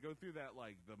what I mean? They go through that,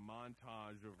 like, the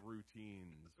montage of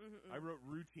routines. I wrote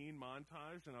routine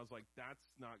montage, and I was like, that's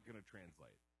not going to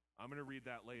translate. I'm going to read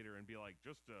that later and be like,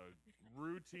 just a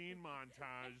routine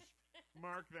montage.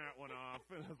 Mark that one off.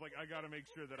 And I was like, I got to make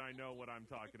sure that I know what I'm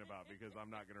talking about, because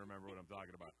I'm not going to remember what I'm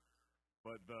talking about.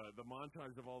 But the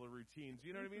montage of all the routines, you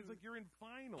know what I mean? It's like you're in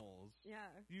finals. Yeah.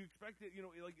 You expect it,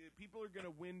 like people are going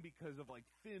to win because of like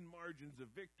thin margins of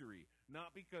victory,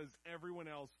 not because everyone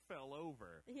else fell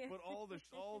over. Yeah. But all the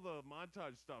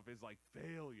montage stuff is like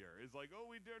failure. It's like, oh,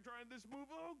 we're trying this move,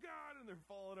 oh God, and they're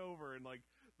falling over, and like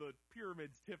the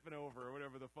pyramid's tipping over or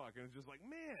whatever the fuck. And it's just like,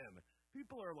 man,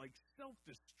 people are like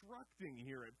self-destructing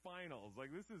here at finals.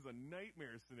 Like, this is a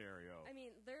nightmare scenario. I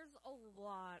mean, there's a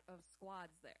lot of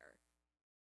squads there.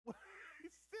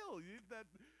 Still,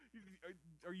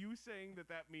 are you saying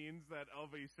that means that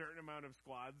of a certain amount of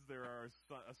squads, there are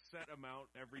a set amount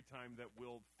every time that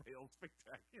will fail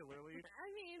spectacularly? I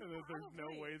mean, and that there's no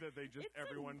way that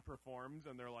everyone performs,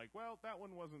 and they're like, well, that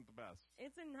one wasn't the best.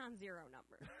 It's a non-zero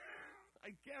number.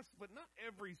 I guess, but not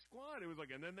every squad. It was like,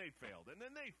 and then they failed, and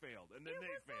then they failed, and then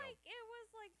they failed. It was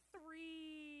like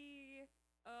 3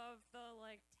 of the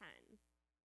 10.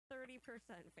 30%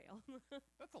 fail.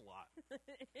 That's a lot.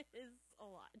 It is a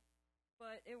lot.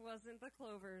 But it wasn't the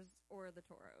Clovers or the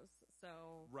Toros,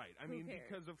 so right. I mean,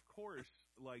 because of course,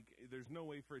 like, there's no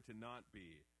way for it to not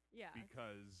be. Yeah.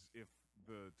 Because if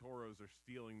the Toros are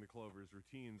stealing the Clovers'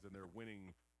 routines and they're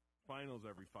winning finals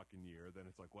every fucking year, then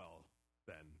it's like, well,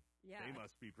 then they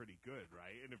must be pretty good,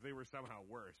 right? And if they were somehow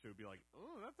worse, it would be like,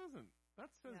 oh, that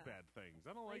says bad things.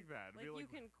 I don't like that. Like, you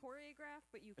can choreograph,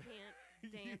 but you can't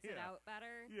dance it out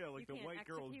better. Yeah, like you the white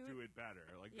girls execute. do it better.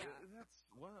 Like, that's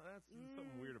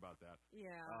something weird about that.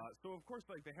 Yeah. So, of course,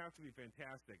 like, they have to be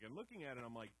fantastic. And looking at it,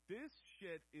 I'm like, this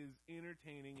shit is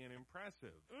entertaining and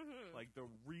impressive. Like, the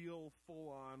real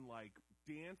full-on, like,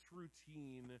 dance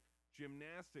routine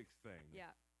gymnastics thing.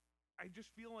 Yeah. I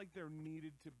just feel like there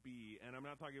needed to be, and I'm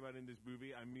not talking about in this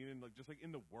movie, I mean in, like, just like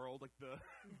in the world, like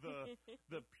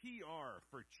the PR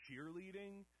for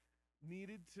cheerleading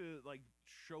needed to like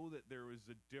show that there was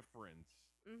a difference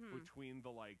between the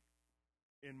like,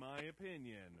 in my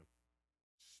opinion,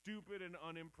 stupid and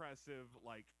unimpressive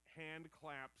like hand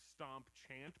clap stomp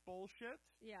chant bullshit.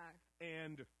 Yeah.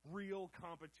 And real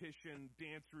competition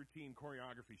dance routine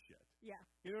choreography shit. Yeah.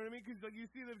 You know what I mean? Because like you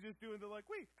see them just doing the like,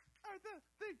 we are the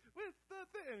thing with the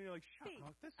thing, and you're like, shut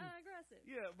up. This is aggressive.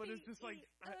 Yeah, but it's just like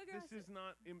this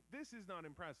is not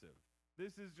impressive.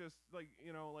 This is just like,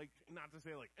 you know, like, not to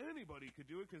say like anybody could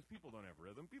do it because people don't have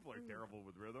rhythm. People are terrible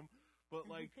with rhythm. But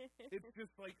like, it's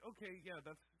just like, okay, yeah,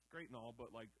 that's great and all,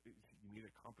 but like, you need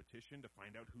a competition to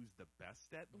find out who's the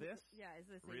best at this? Yeah,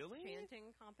 is this really? a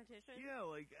chanting competition? Yeah,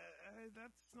 like,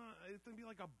 that's not, it's gonna be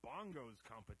like a bongos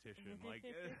competition. Like,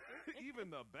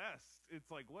 even the best,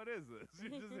 it's like, what is this?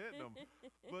 You're just hitting them.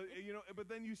 But, you know, but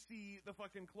then you see the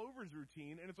fucking Clover's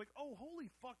routine, and it's like, oh,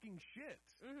 holy fucking shit.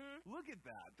 Look at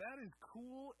that. That is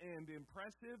cool and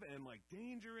impressive and, like,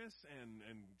 dangerous and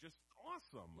just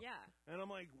awesome. Yeah. And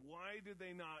I'm like, why did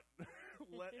they not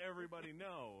let everybody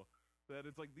know that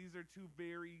it's like these are two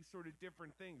very sort of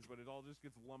different things, but it all just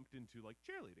gets lumped into like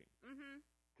cheerleading.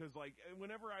 Because like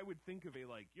whenever I would think of a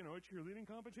like, you know, a cheerleading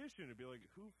competition, it'd be like,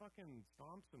 who fucking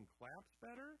stomps and claps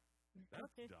better?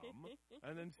 That's dumb.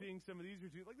 And then seeing some of these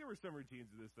routines, like there were some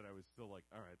routines of this that I was still like,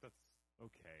 all right, that's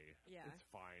okay. Yeah. It's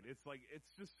fine. It's like,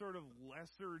 it's just sort of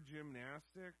lesser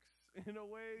gymnastics in a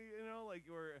way, you know, like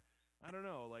where, I don't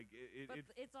know, like but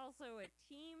it's also a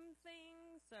team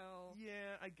thing, so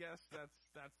yeah, I guess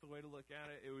that's the way to look at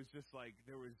it. It was just like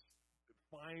there was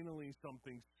finally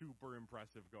something super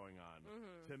impressive going on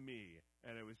to me,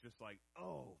 and it was just like,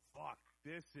 oh fuck,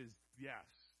 this is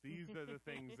these are the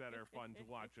things that are fun to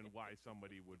watch, and why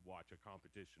somebody would watch a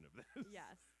competition of this.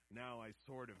 Yes. Now I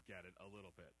sort of get it a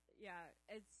little bit. Yeah,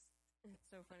 it's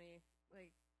so funny.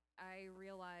 Like I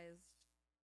realized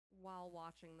while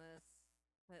watching this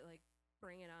that like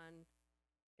Bring It On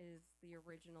is the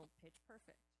original Pitch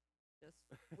Perfect, just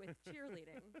with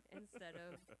cheerleading instead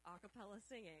of a cappella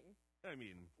singing. I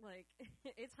mean, like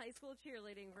it's high school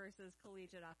cheerleading versus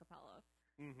collegiate a cappella.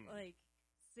 Like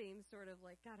same sort of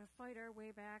like gotta fight our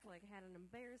way back. Like had an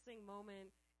embarrassing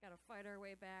moment, gotta fight our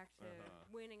way back to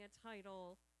winning a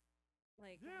title.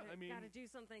 Like gotta do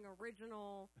something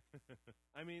original.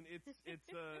 I mean, it's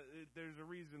there's a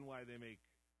reason why they make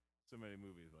so many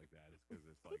movies like that. It's because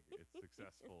it's like it's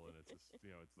successful and it's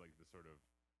it's like the sort of,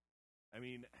 I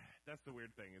mean, that's the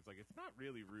weird thing. It's like it's not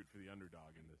really root for the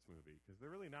underdog in this movie because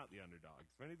they're really not the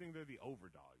underdogs. If anything, they're the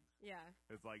overdogs. Yeah,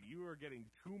 it's like you are getting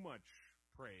too much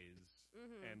praise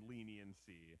and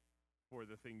leniency for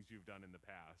the things you've done in the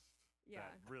past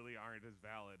that really aren't as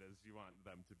valid as you want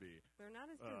them to be. They're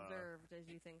not as deserved as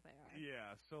you think they are.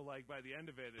 Yeah, so like by the end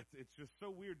of it, it's just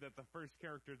so weird that the first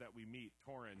character that we meet,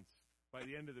 Torrance, by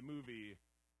the end of the movie,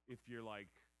 if you're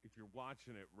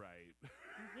watching it right,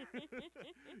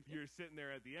 you're sitting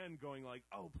there at the end going like,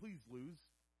 oh, please lose.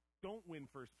 Don't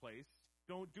win first place.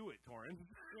 Don't do it, Torrance.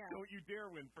 Yeah. Don't you dare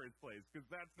win first place, because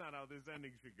that's not how this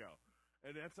ending should go.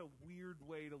 And that's a weird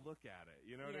way to look at it.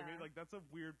 You know what I mean? Like, that's a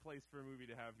weird place for a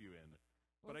movie to have you in.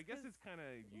 Well, but I guess it's kind of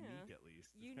unique, at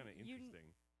least. It's kind of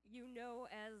interesting. You know,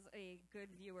 as a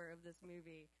good viewer of this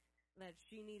movie, that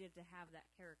she needed to have that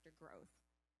character growth.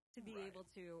 To be able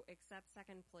to accept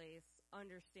second place,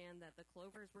 understand that the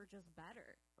Clovers were just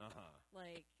better.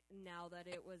 Like, now that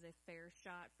it was a fair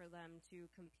shot for them to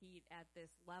compete at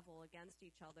this level against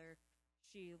each other,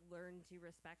 she learned to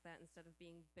respect that instead of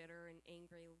being bitter and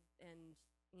angry and,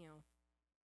 you know,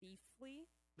 beefly.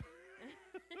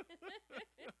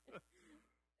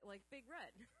 Like Big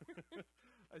Red.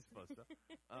 I suppose so.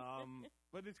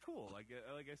 But it's cool. Like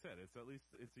I said, it's at least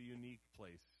it's a unique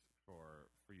place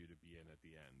for you to be in at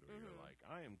the end, where you're like,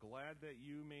 I am glad that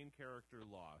you, main character,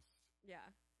 lost. Yeah.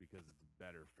 Because it's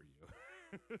better for you.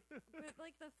 But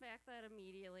like the fact that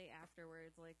immediately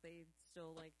afterwards, like they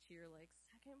still like cheer like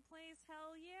second place,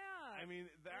 hell yeah. I mean,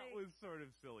 that was sort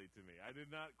of silly to me. I did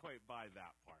not quite buy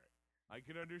that part. I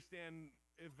could understand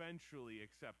eventually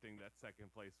accepting that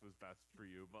second place was best for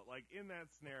you, but like in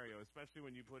that scenario, especially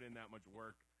when you put in that much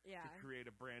work to create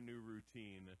a brand new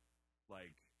routine,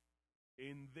 like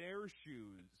in their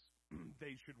shoes,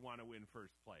 they should want to win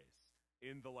first place.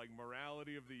 In the like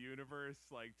morality of the universe,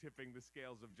 like tipping the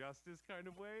scales of justice kind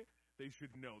of way, they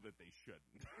should know that they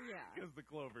shouldn't. Yeah. Because the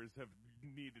Clovers have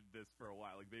needed this for a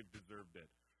while. Like they've deserved it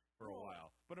for a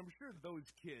while. But I'm sure those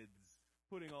kids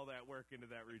putting all that work into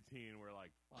that routine were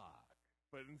like, fuck.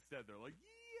 But instead they're like,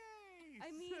 yay! I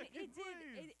mean,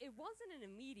 place. It wasn't an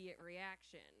immediate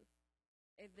reaction.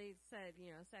 They said,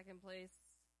 you know, second place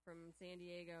from San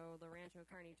Diego, the Rancho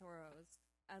Carne Toros.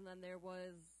 And then there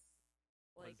was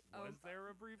Like, was there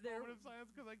a brief moment of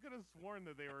silence? Because I could have sworn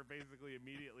that they were basically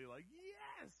immediately like,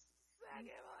 yes,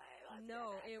 second place.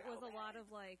 No, it was a lot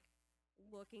of like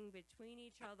looking between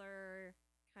each other,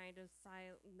 kind of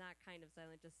silent, not kind of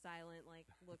silent, just silent, like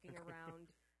looking around.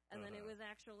 And then it was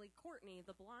actually Courtney,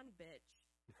 the blonde bitch,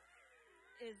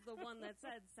 is the one that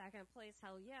said second place.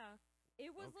 Hell yeah.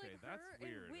 It was like her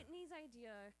and Whitney's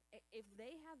idea. If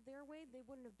they had their way, they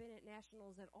wouldn't have been at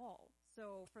nationals at all.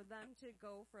 So for them to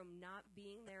go from not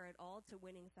being there at all to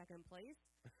winning second place,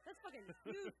 that's fucking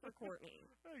huge for Courtney.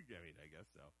 I mean, I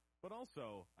guess so. But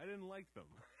also, I didn't like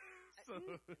them. So.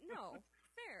 No,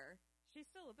 fair. She's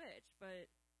still a bitch,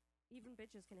 but even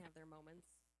bitches can have their moments.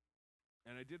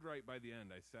 And I did write by the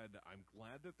end, I said, I'm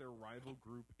glad that their rival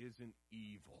group isn't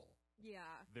evil.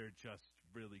 Yeah. They're just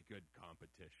really good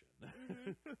competition.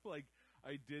 Mm-hmm. Like,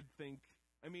 I did think,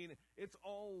 I mean, it's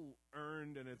all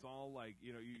earned and it's all like,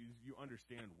 you know, you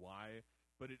understand why,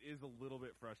 but it is a little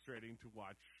bit frustrating to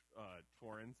watch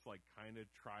Torrance, like, kind of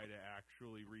try to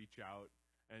actually reach out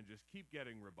and just keep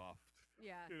getting rebuffed.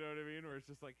 Yeah. You know what I mean? Where it's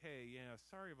just like, hey, yeah,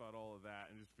 sorry about all of that.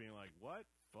 And just being like, what?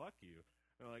 Fuck you.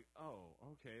 And like, oh,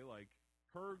 okay, like,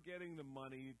 her getting the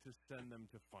money to send them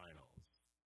to finals.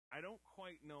 I don't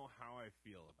quite know how I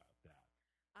feel about that.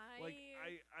 I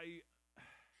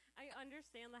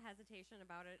understand the hesitation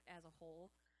about it as a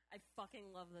whole. I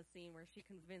fucking love the scene where she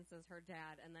convinces her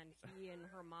dad, and then he and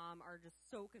her mom are just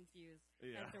so confused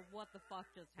as to what the fuck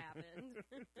just happened.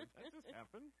 Did that just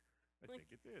happen? I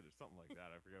think it did, or something like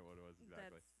that. I forget what it was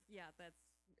exactly. That's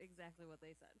exactly what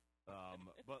they said.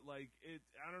 But like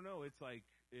I don't know. It's like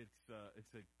it's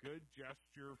a good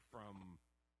gesture from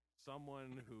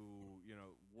someone who, you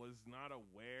know, was not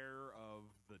aware of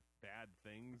the bad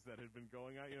things that had been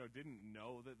going on, you know, didn't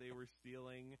know that they were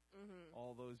stealing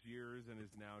all those years and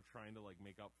is now trying to, like,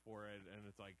 make up for it. And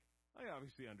it's like, I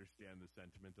obviously understand the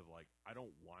sentiment of, like, I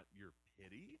don't want your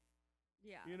pity.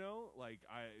 Yeah. You know, like,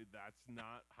 that's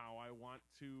not how I want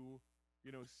to, you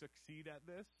know, succeed at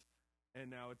this. And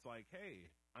now it's like,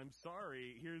 hey, I'm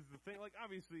sorry, here's the thing. Like,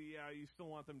 obviously, yeah, you still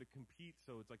want them to compete,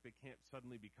 so it's like they can't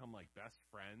suddenly become, like, best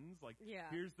friends. Like,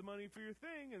 here's the money for your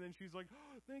thing. And then she's like,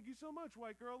 oh, thank you so much,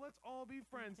 white girl. Let's all be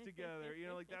friends together.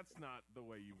 You know, like, that's not the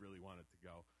way you really want it to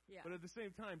go. Yeah. But at the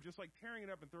same time, just, like, tearing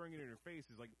it up and throwing it in her face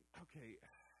is like, okay,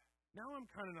 now I'm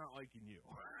kind of not liking you.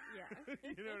 Yeah.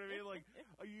 You know what I mean? Like,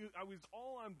 I was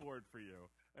all on board for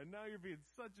you, and now you're being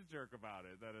such a jerk about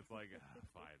it that it's like,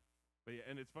 fine. But yeah,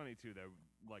 and it's funny too that,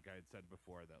 like I had said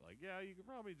before, that like, yeah, you could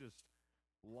probably just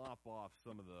lop off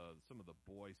some of the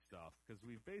boy stuff because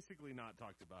we've basically not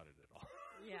talked about it at all.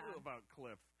 Yeah, about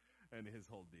Cliff and his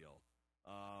whole deal.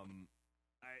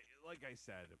 Like I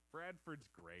said, Bradford's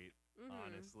great.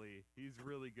 Honestly, he's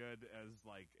really good as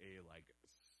like a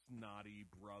snotty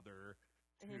brother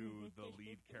to the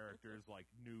lead character's like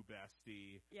new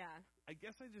bestie. Yeah, I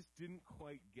guess I just didn't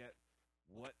quite get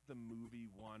what the movie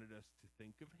wanted us to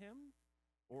think of him,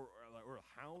 or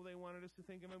how they wanted us to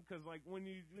think of him. Because like when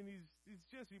he's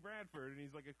Jesse Bradford and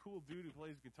he's like a cool dude who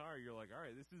plays guitar, you're like, all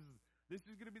right, this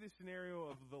is gonna be the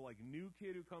scenario of the like new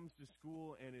kid who comes to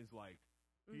school and is like,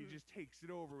 he just takes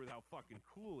it over with how fucking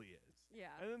cool he is.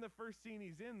 Yeah. And then the first scene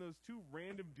he's in, those two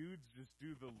random dudes just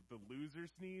do the loser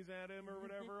sneeze at him or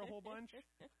whatever a whole bunch,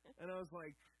 and I was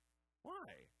like,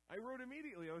 why? I wrote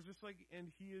immediately. I was just like,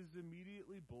 and he is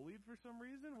immediately bullied for some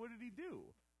reason? What did he do?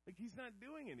 Like, he's not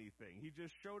doing anything. He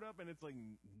just showed up and it's like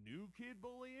new kid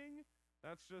bullying?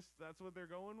 That's what they're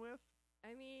going with?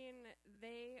 I mean,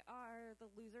 they are the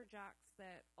loser jocks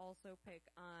that also pick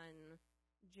on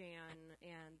Jan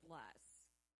and Les,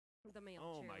 the male cheerleaders.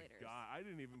 Oh my God, I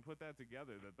didn't even put that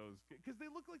together, that those, because they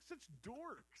look like such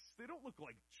dorks. They don't look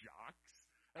like jocks.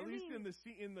 At least in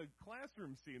the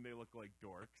classroom scene, they look like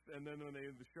dorks. And then when they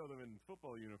show them in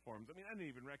football uniforms, I mean, I didn't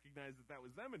even recognize that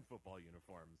was them in football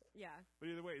uniforms. Yeah.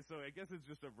 But either way, so I guess it's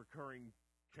just a recurring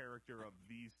character of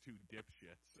these two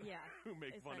dipshits. Yeah. Who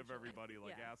make fun of everybody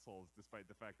like assholes, despite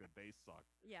the fact that they suck.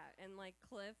 Yeah, and like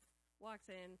Cliff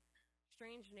walks in,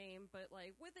 strange name, but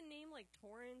like with a name like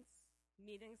Torrance,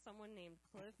 meeting someone named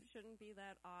Cliff shouldn't be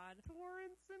that odd.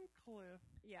 Torrance and Cliff.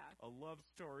 Yeah. A love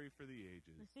story for the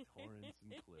ages. Torrance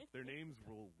and Cliff. Their names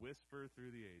will whisper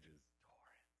through the ages.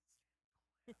 Torrance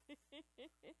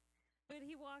and Cliff. But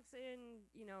he walks in,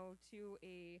 you know, to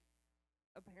a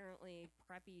apparently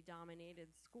preppy-dominated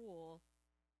school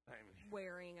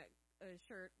wearing a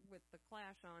shirt with the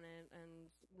Clash on it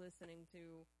and listening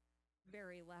to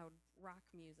very loud rock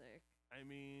music. I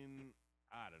mean,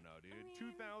 I don't know, dude.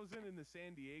 2000 in the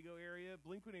San Diego area,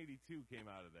 Blink-182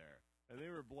 came out of there, and they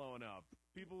were blowing up.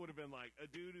 People would have been like, a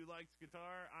dude who likes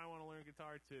guitar, I want to learn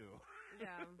guitar too.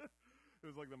 Yeah. It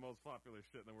was like the most popular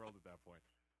shit in the world at that point.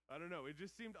 I don't know. It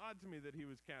just seemed odd to me that he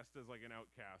was cast as like an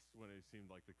outcast when he seemed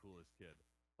like the coolest kid.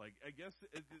 Like, I guess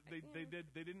they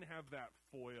didn't have that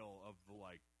foil of the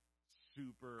like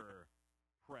super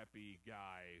preppy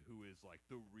guy who is like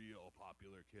the real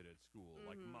popular kid at school,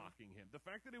 like mocking him. The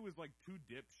fact that it was like two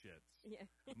dipshits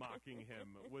mocking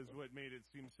him was what made it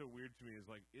seem so weird to me. Is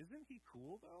like, isn't he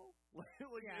cool though?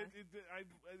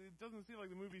 It doesn't seem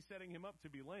like the movie's setting him up to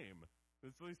be lame.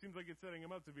 It seems like it's setting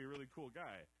him up to be a really cool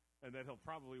guy, and that he'll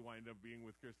probably wind up being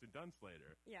with Kirsten Dunst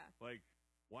later. Yeah. Like,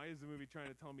 why is the movie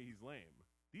trying to tell me he's lame?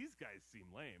 These guys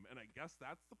seem lame, and I guess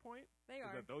that's the point. They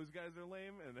are. That those guys are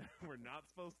lame, and we're not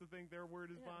supposed to think their word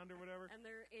is bond or whatever. And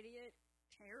they're idiot,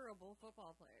 terrible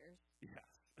football players.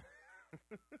 Yes.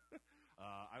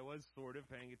 I was sort of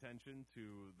paying attention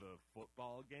to the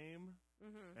football game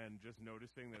and just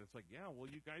noticing that it's like, yeah, well,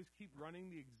 you guys keep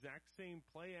running the exact same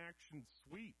play-action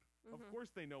sweep. Of course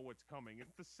they know what's coming.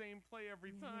 It's the same play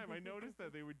every time. I noticed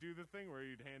that they would do the thing where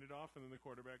you'd hand it off, and then the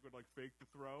quarterback would, like, fake the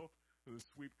throw. And the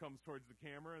sweep comes towards the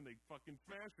camera, and they fucking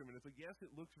smash him. And it's like, yes,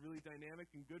 it looks really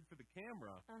dynamic and good for the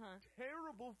camera.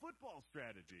 Terrible football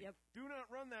strategy. Yep. Do not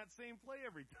run that same play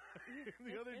every time.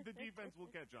 the defense will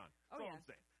catch on. That's all I'm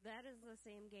saying. That is the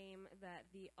same game that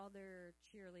the other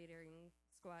cheerleading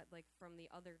squad, like from the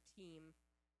other team,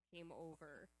 came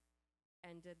over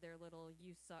and did their little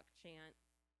 "You suck" chant.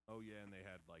 Oh yeah, and they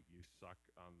had like "You suck"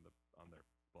 on their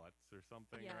butts or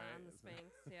something. Yeah, right? on the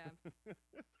Sphinx. Yeah.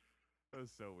 That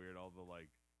was so weird, all the,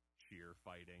 like, cheer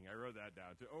fighting. I wrote that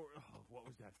down, too. Oh, what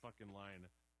was that fucking line?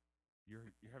 You're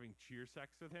having cheer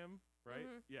sex with him, right?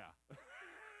 Yeah.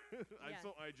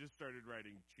 So I just started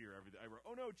writing cheer everything. I wrote,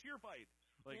 oh, no, cheer fight!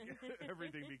 Like,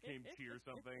 everything became cheer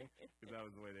something, because that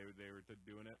was the way they were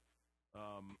doing it.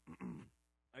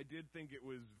 I did think it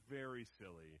was very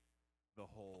silly, the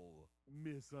whole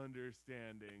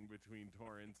misunderstanding between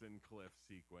Torrance and Cliff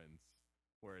sequence.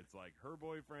 Where it's like her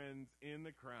boyfriend's in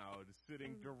the crowd,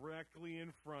 sitting directly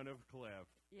in front of Cliff.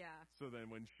 Yeah. So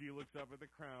then when she looks up at the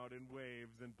crowd and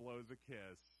waves and blows a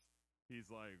kiss,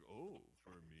 he's like, oh,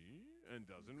 for me? And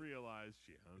doesn't realize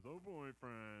she has a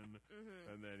boyfriend.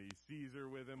 And then he sees her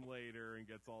with him later and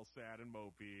gets all sad and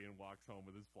mopey and walks home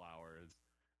with his flowers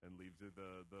and leaves her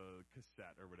the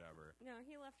cassette or whatever. No,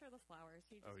 he left her the flowers.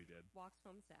 He did? Walks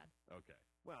home sad. Okay.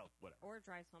 Well, whatever. Or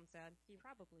drives home sad. He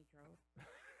probably drove.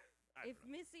 If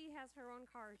Missy has her own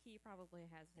car, he probably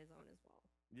has his own as well.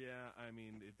 Yeah, I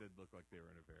mean, it did look like they were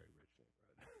in a very rich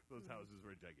neighborhood. Those houses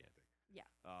were gigantic. Yeah.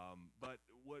 But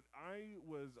what I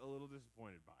was a little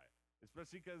disappointed by,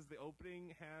 especially because the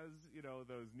opening has, you know,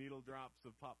 those needle drops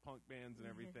of pop punk bands and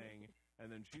everything, and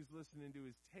then she's listening to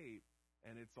his tape,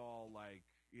 and it's all like,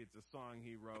 it's a song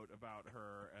he wrote about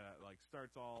her, like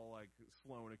starts all like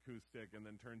slow and acoustic, and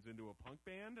then turns into a punk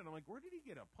band, and I'm like, where did he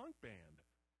get a punk band?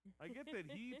 I get that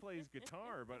he plays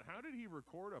guitar, but how did he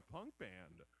record a punk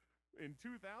band in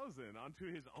 2000 onto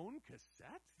his own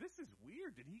cassette? This is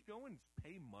weird. Did he go and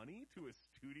pay money to a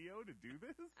studio to do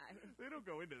this? They don't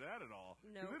go into that at all.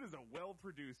 No. Because it is a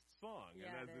well-produced song.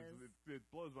 Yeah, and it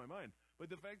blows my mind.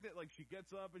 But the fact that like she gets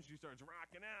up and she starts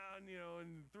rocking out, you know,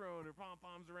 and throwing her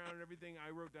pom-poms around and everything, I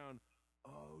wrote down,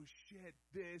 oh shit,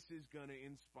 this is going to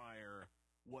inspire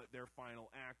what their final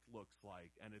act looks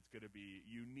like, and it's going to be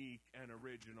unique and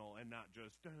original and not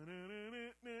just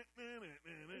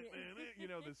you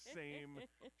know, the same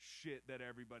shit that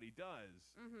everybody does.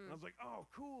 And I was like, oh,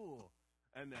 cool.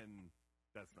 And then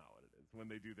that's not what it is. When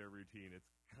they do their routine,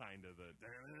 it's kind of the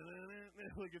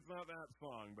like, it's not that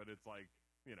song, but it's like,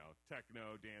 you know,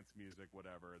 techno, dance music,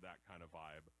 whatever, that kind of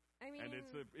vibe. I mean, and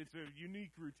it's a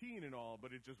unique routine and all, but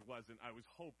it just wasn't. I was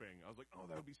hoping. I was like, oh,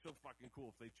 that would be so fucking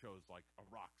cool if they chose like a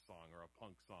rock song or a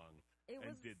punk song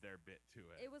and did their bit to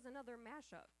it. It was another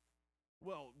mashup.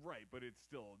 Well, right, but it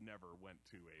still never went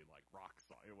to a like rock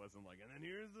song. It wasn't like, and then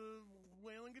here's a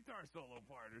wailing guitar solo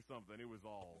part or something. It was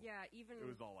all it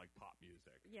was all like pop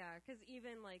music. Yeah, because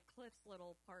even like Cliff's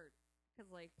little part,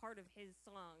 because like part of his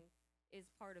song is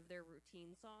part of their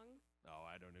routine song. Oh,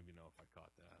 I don't even know if I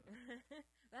caught that.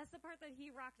 That's the part that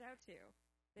he rocked out to.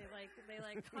 They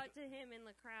cut to him in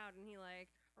the crowd and he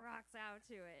like rocks out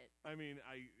to it. I mean,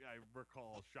 I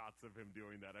recall shots of him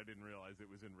doing that. I didn't realize it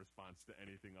was in response to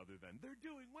anything other than they're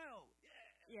doing well. Yeah.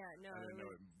 Yeah, no, I didn't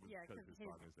know it was because his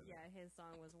song was in it. Yeah, his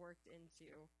song was worked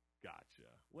into. Gotcha.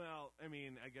 Well, I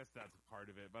mean, I guess that's part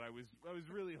of it, but I was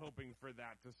really hoping for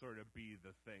that to sort of be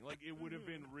the thing. Like, it would have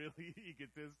been really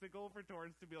egotistical for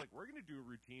Torrance to be like, we're going to do a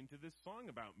routine to this song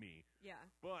about me. Yeah.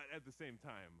 But at the same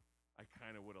time, I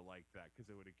kind of would have liked that because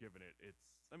it would have given it its,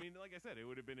 I mean, like I said, it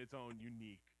would have been its own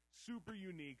unique super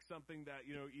unique, something that,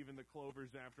 you know, even the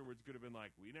Clovers afterwards could have been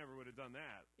like, we never would have done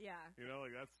that. Yeah. You know,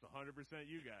 like, that's 100%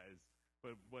 you guys.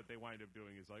 But what they wind up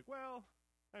doing is like, well,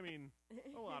 I mean,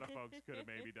 a lot of folks could have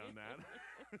maybe done that.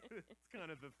 It's kind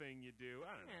of the thing you do.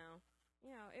 I don't know.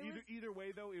 You know, either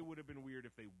way, though, it would have been weird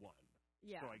if they won.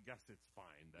 Yeah. So I guess it's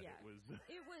fine that it was...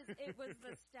 it was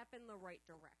the step in the right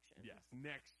direction. Yes,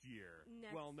 next year.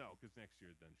 Well, no, because next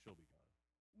year then she'll be gone.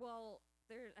 Well,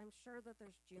 I'm sure that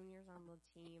there's juniors on the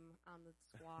team, on the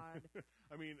squad.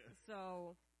 I mean...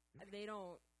 So they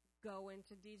don't go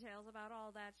into details about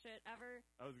all that shit ever.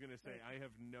 I was going to say, I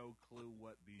have no clue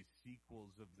what the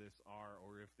sequels of this are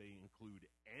or if they include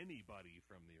anybody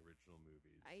from the original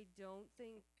movies. I don't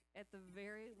think, at the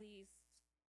very least,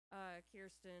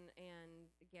 Kirsten and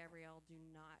Gabrielle do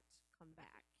not come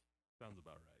back. Sounds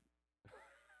about right.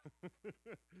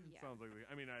 Yeah. Sounds like...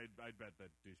 I mean, I'd bet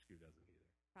that Dushku doesn't either.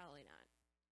 Probably not.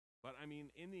 But, I mean,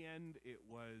 in the end, it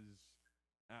was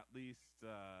at least...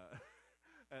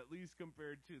 at least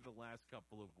compared to the last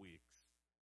couple of weeks,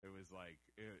 it was like,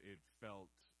 it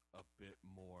felt a bit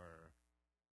more,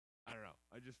 I don't know,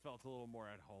 I just felt a little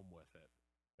more at home with it.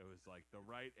 It was like the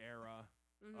right era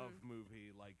of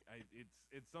movie. Like,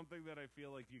 it's something that I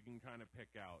feel like you can kind of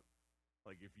pick out.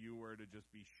 Like, if you were to just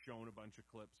be shown a bunch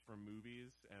of clips from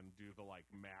movies and do the,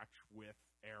 like, match with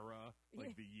era,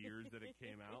 like the years that it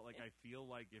came out, like, I feel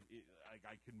like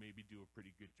I could maybe do a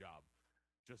pretty good job.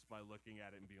 Just by looking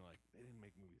at it and being like, they didn't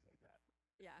make movies like that.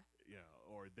 Yeah. You know,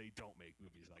 or they don't make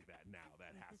movies like that now.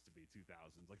 That has to be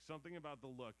 2000s. Like, something about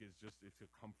the look is just, it's a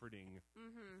comforting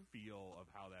feel of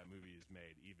how that movie is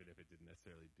made, even if it didn't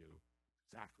necessarily do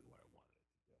exactly what I wanted it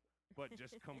to do. But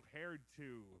just compared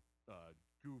to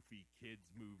goofy kids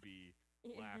movie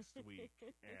last week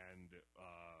and,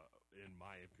 in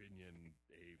my opinion,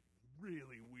 a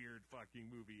really weird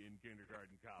fucking movie in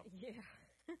Kindergarten Cop. Yeah.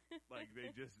 Like,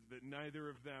 neither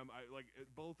of them,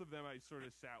 both of them I sort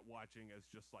of sat watching as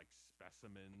just, like,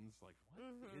 specimens. Like,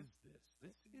 what is this?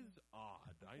 This is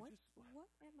odd. What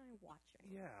am I watching?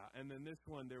 Yeah, and then this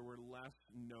one, there were less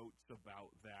notes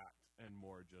about that and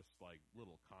more just, like,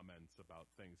 little comments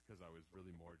about things, because I was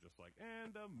really more just like,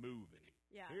 and a movie.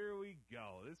 Yeah. Here we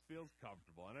go. This feels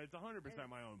comfortable. And it's 100%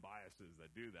 my own biases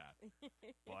that do that.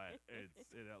 But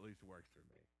it at least works for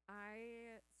me.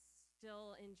 I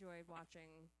still enjoyed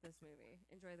watching this movie.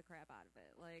 Enjoy the crap out of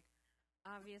it. Like,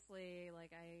 obviously, like,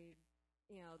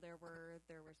 there were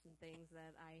some things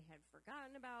that I had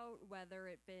forgotten about, whether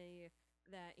it be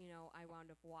that, you know, I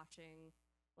wound up watching,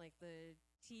 like, the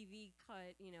TV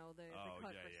cut, you know, the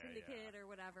cut for Syndicate or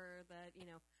whatever, that, you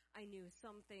know, I knew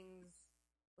some things,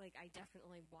 like, I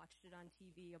definitely watched it on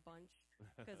TV a bunch,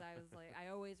 because I was like,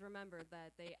 I always remembered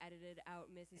that they edited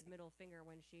out Missy's middle finger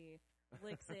when she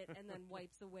licks it and then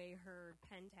wipes away her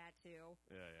pen tattoo.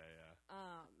 Yeah.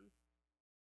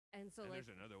 And so, and like,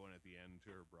 there's another one at the end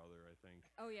to her brother, I think.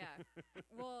 Oh, yeah.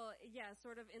 Well, yeah,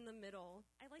 sort of in the middle.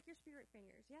 I like your spirit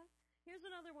fingers, yeah? Here's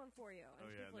another one for you.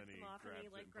 And she flicks them off and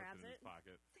he, like, grabs it. In his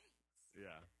pocket. Thanks.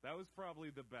 Yeah. That was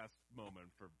probably the best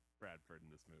moment for Bradford in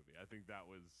this movie. I think that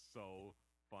was so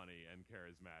funny and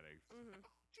charismatic. Mm-hmm.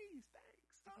 Oh, geez,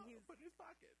 thanks. Oh, put in his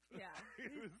pocket. Yeah,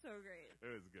 he's so great. It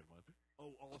was a good one.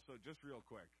 Oh, also, just real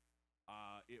quick,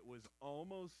 it was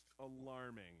almost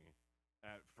alarming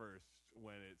at first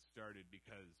when it started,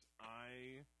 because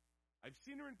I've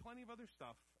seen her in plenty of other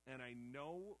stuff, and I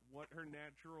know what her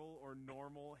natural or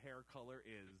normal hair color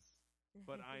is,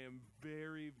 but I am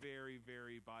very, very,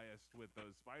 very biased with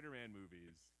those Spider-Man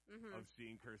movies of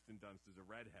seeing Kirsten Dunst as a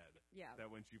redhead. Yeah. That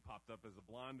when she popped up as a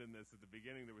blonde in this at the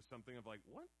beginning, there was something of like,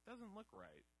 what doesn't look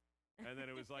right? And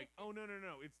then it was like, oh, no,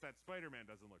 it's that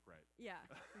Spider-Man doesn't look right. Yeah.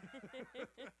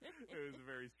 It was a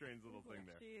very strange little thing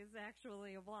there. She is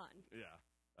actually a blonde. Yeah.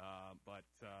 But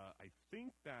I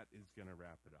think that is going to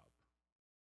wrap it up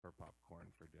for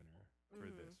Popcorn for Dinner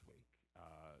for this week.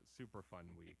 Super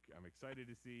fun week. I'm excited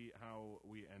to see how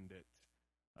we end it.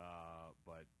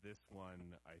 But this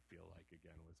one, I feel like,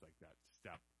 again, was like that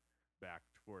step back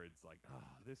towards like,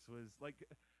 this was like...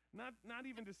 Not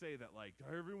even to say that, like,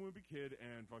 Every Wimpy Kid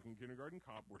and fucking Kindergarten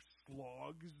Cop were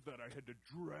slogs that I had to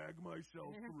drag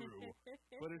myself through.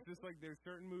 But it's just like, there's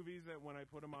certain movies that when I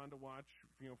put them on to watch,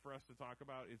 you know, for us to talk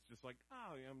about, it's just like,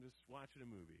 oh, yeah, I'm just watching a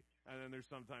movie. And then there's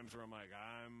sometimes where I'm like,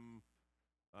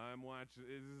 I'm watching,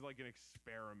 this is like an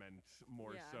experiment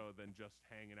more so than just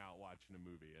hanging out watching a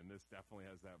movie. And this definitely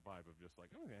has that vibe of just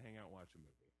like, I'm going to hang out and watch a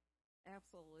movie.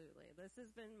 Absolutely. This has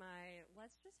been my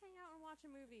let's just hang out and watch a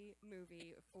movie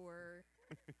for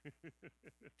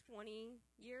 20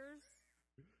 years.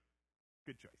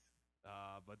 Good choice.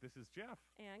 But this is Jeff.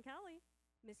 And Kelly.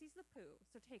 Missy's the Pooh,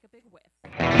 so take a big whiff.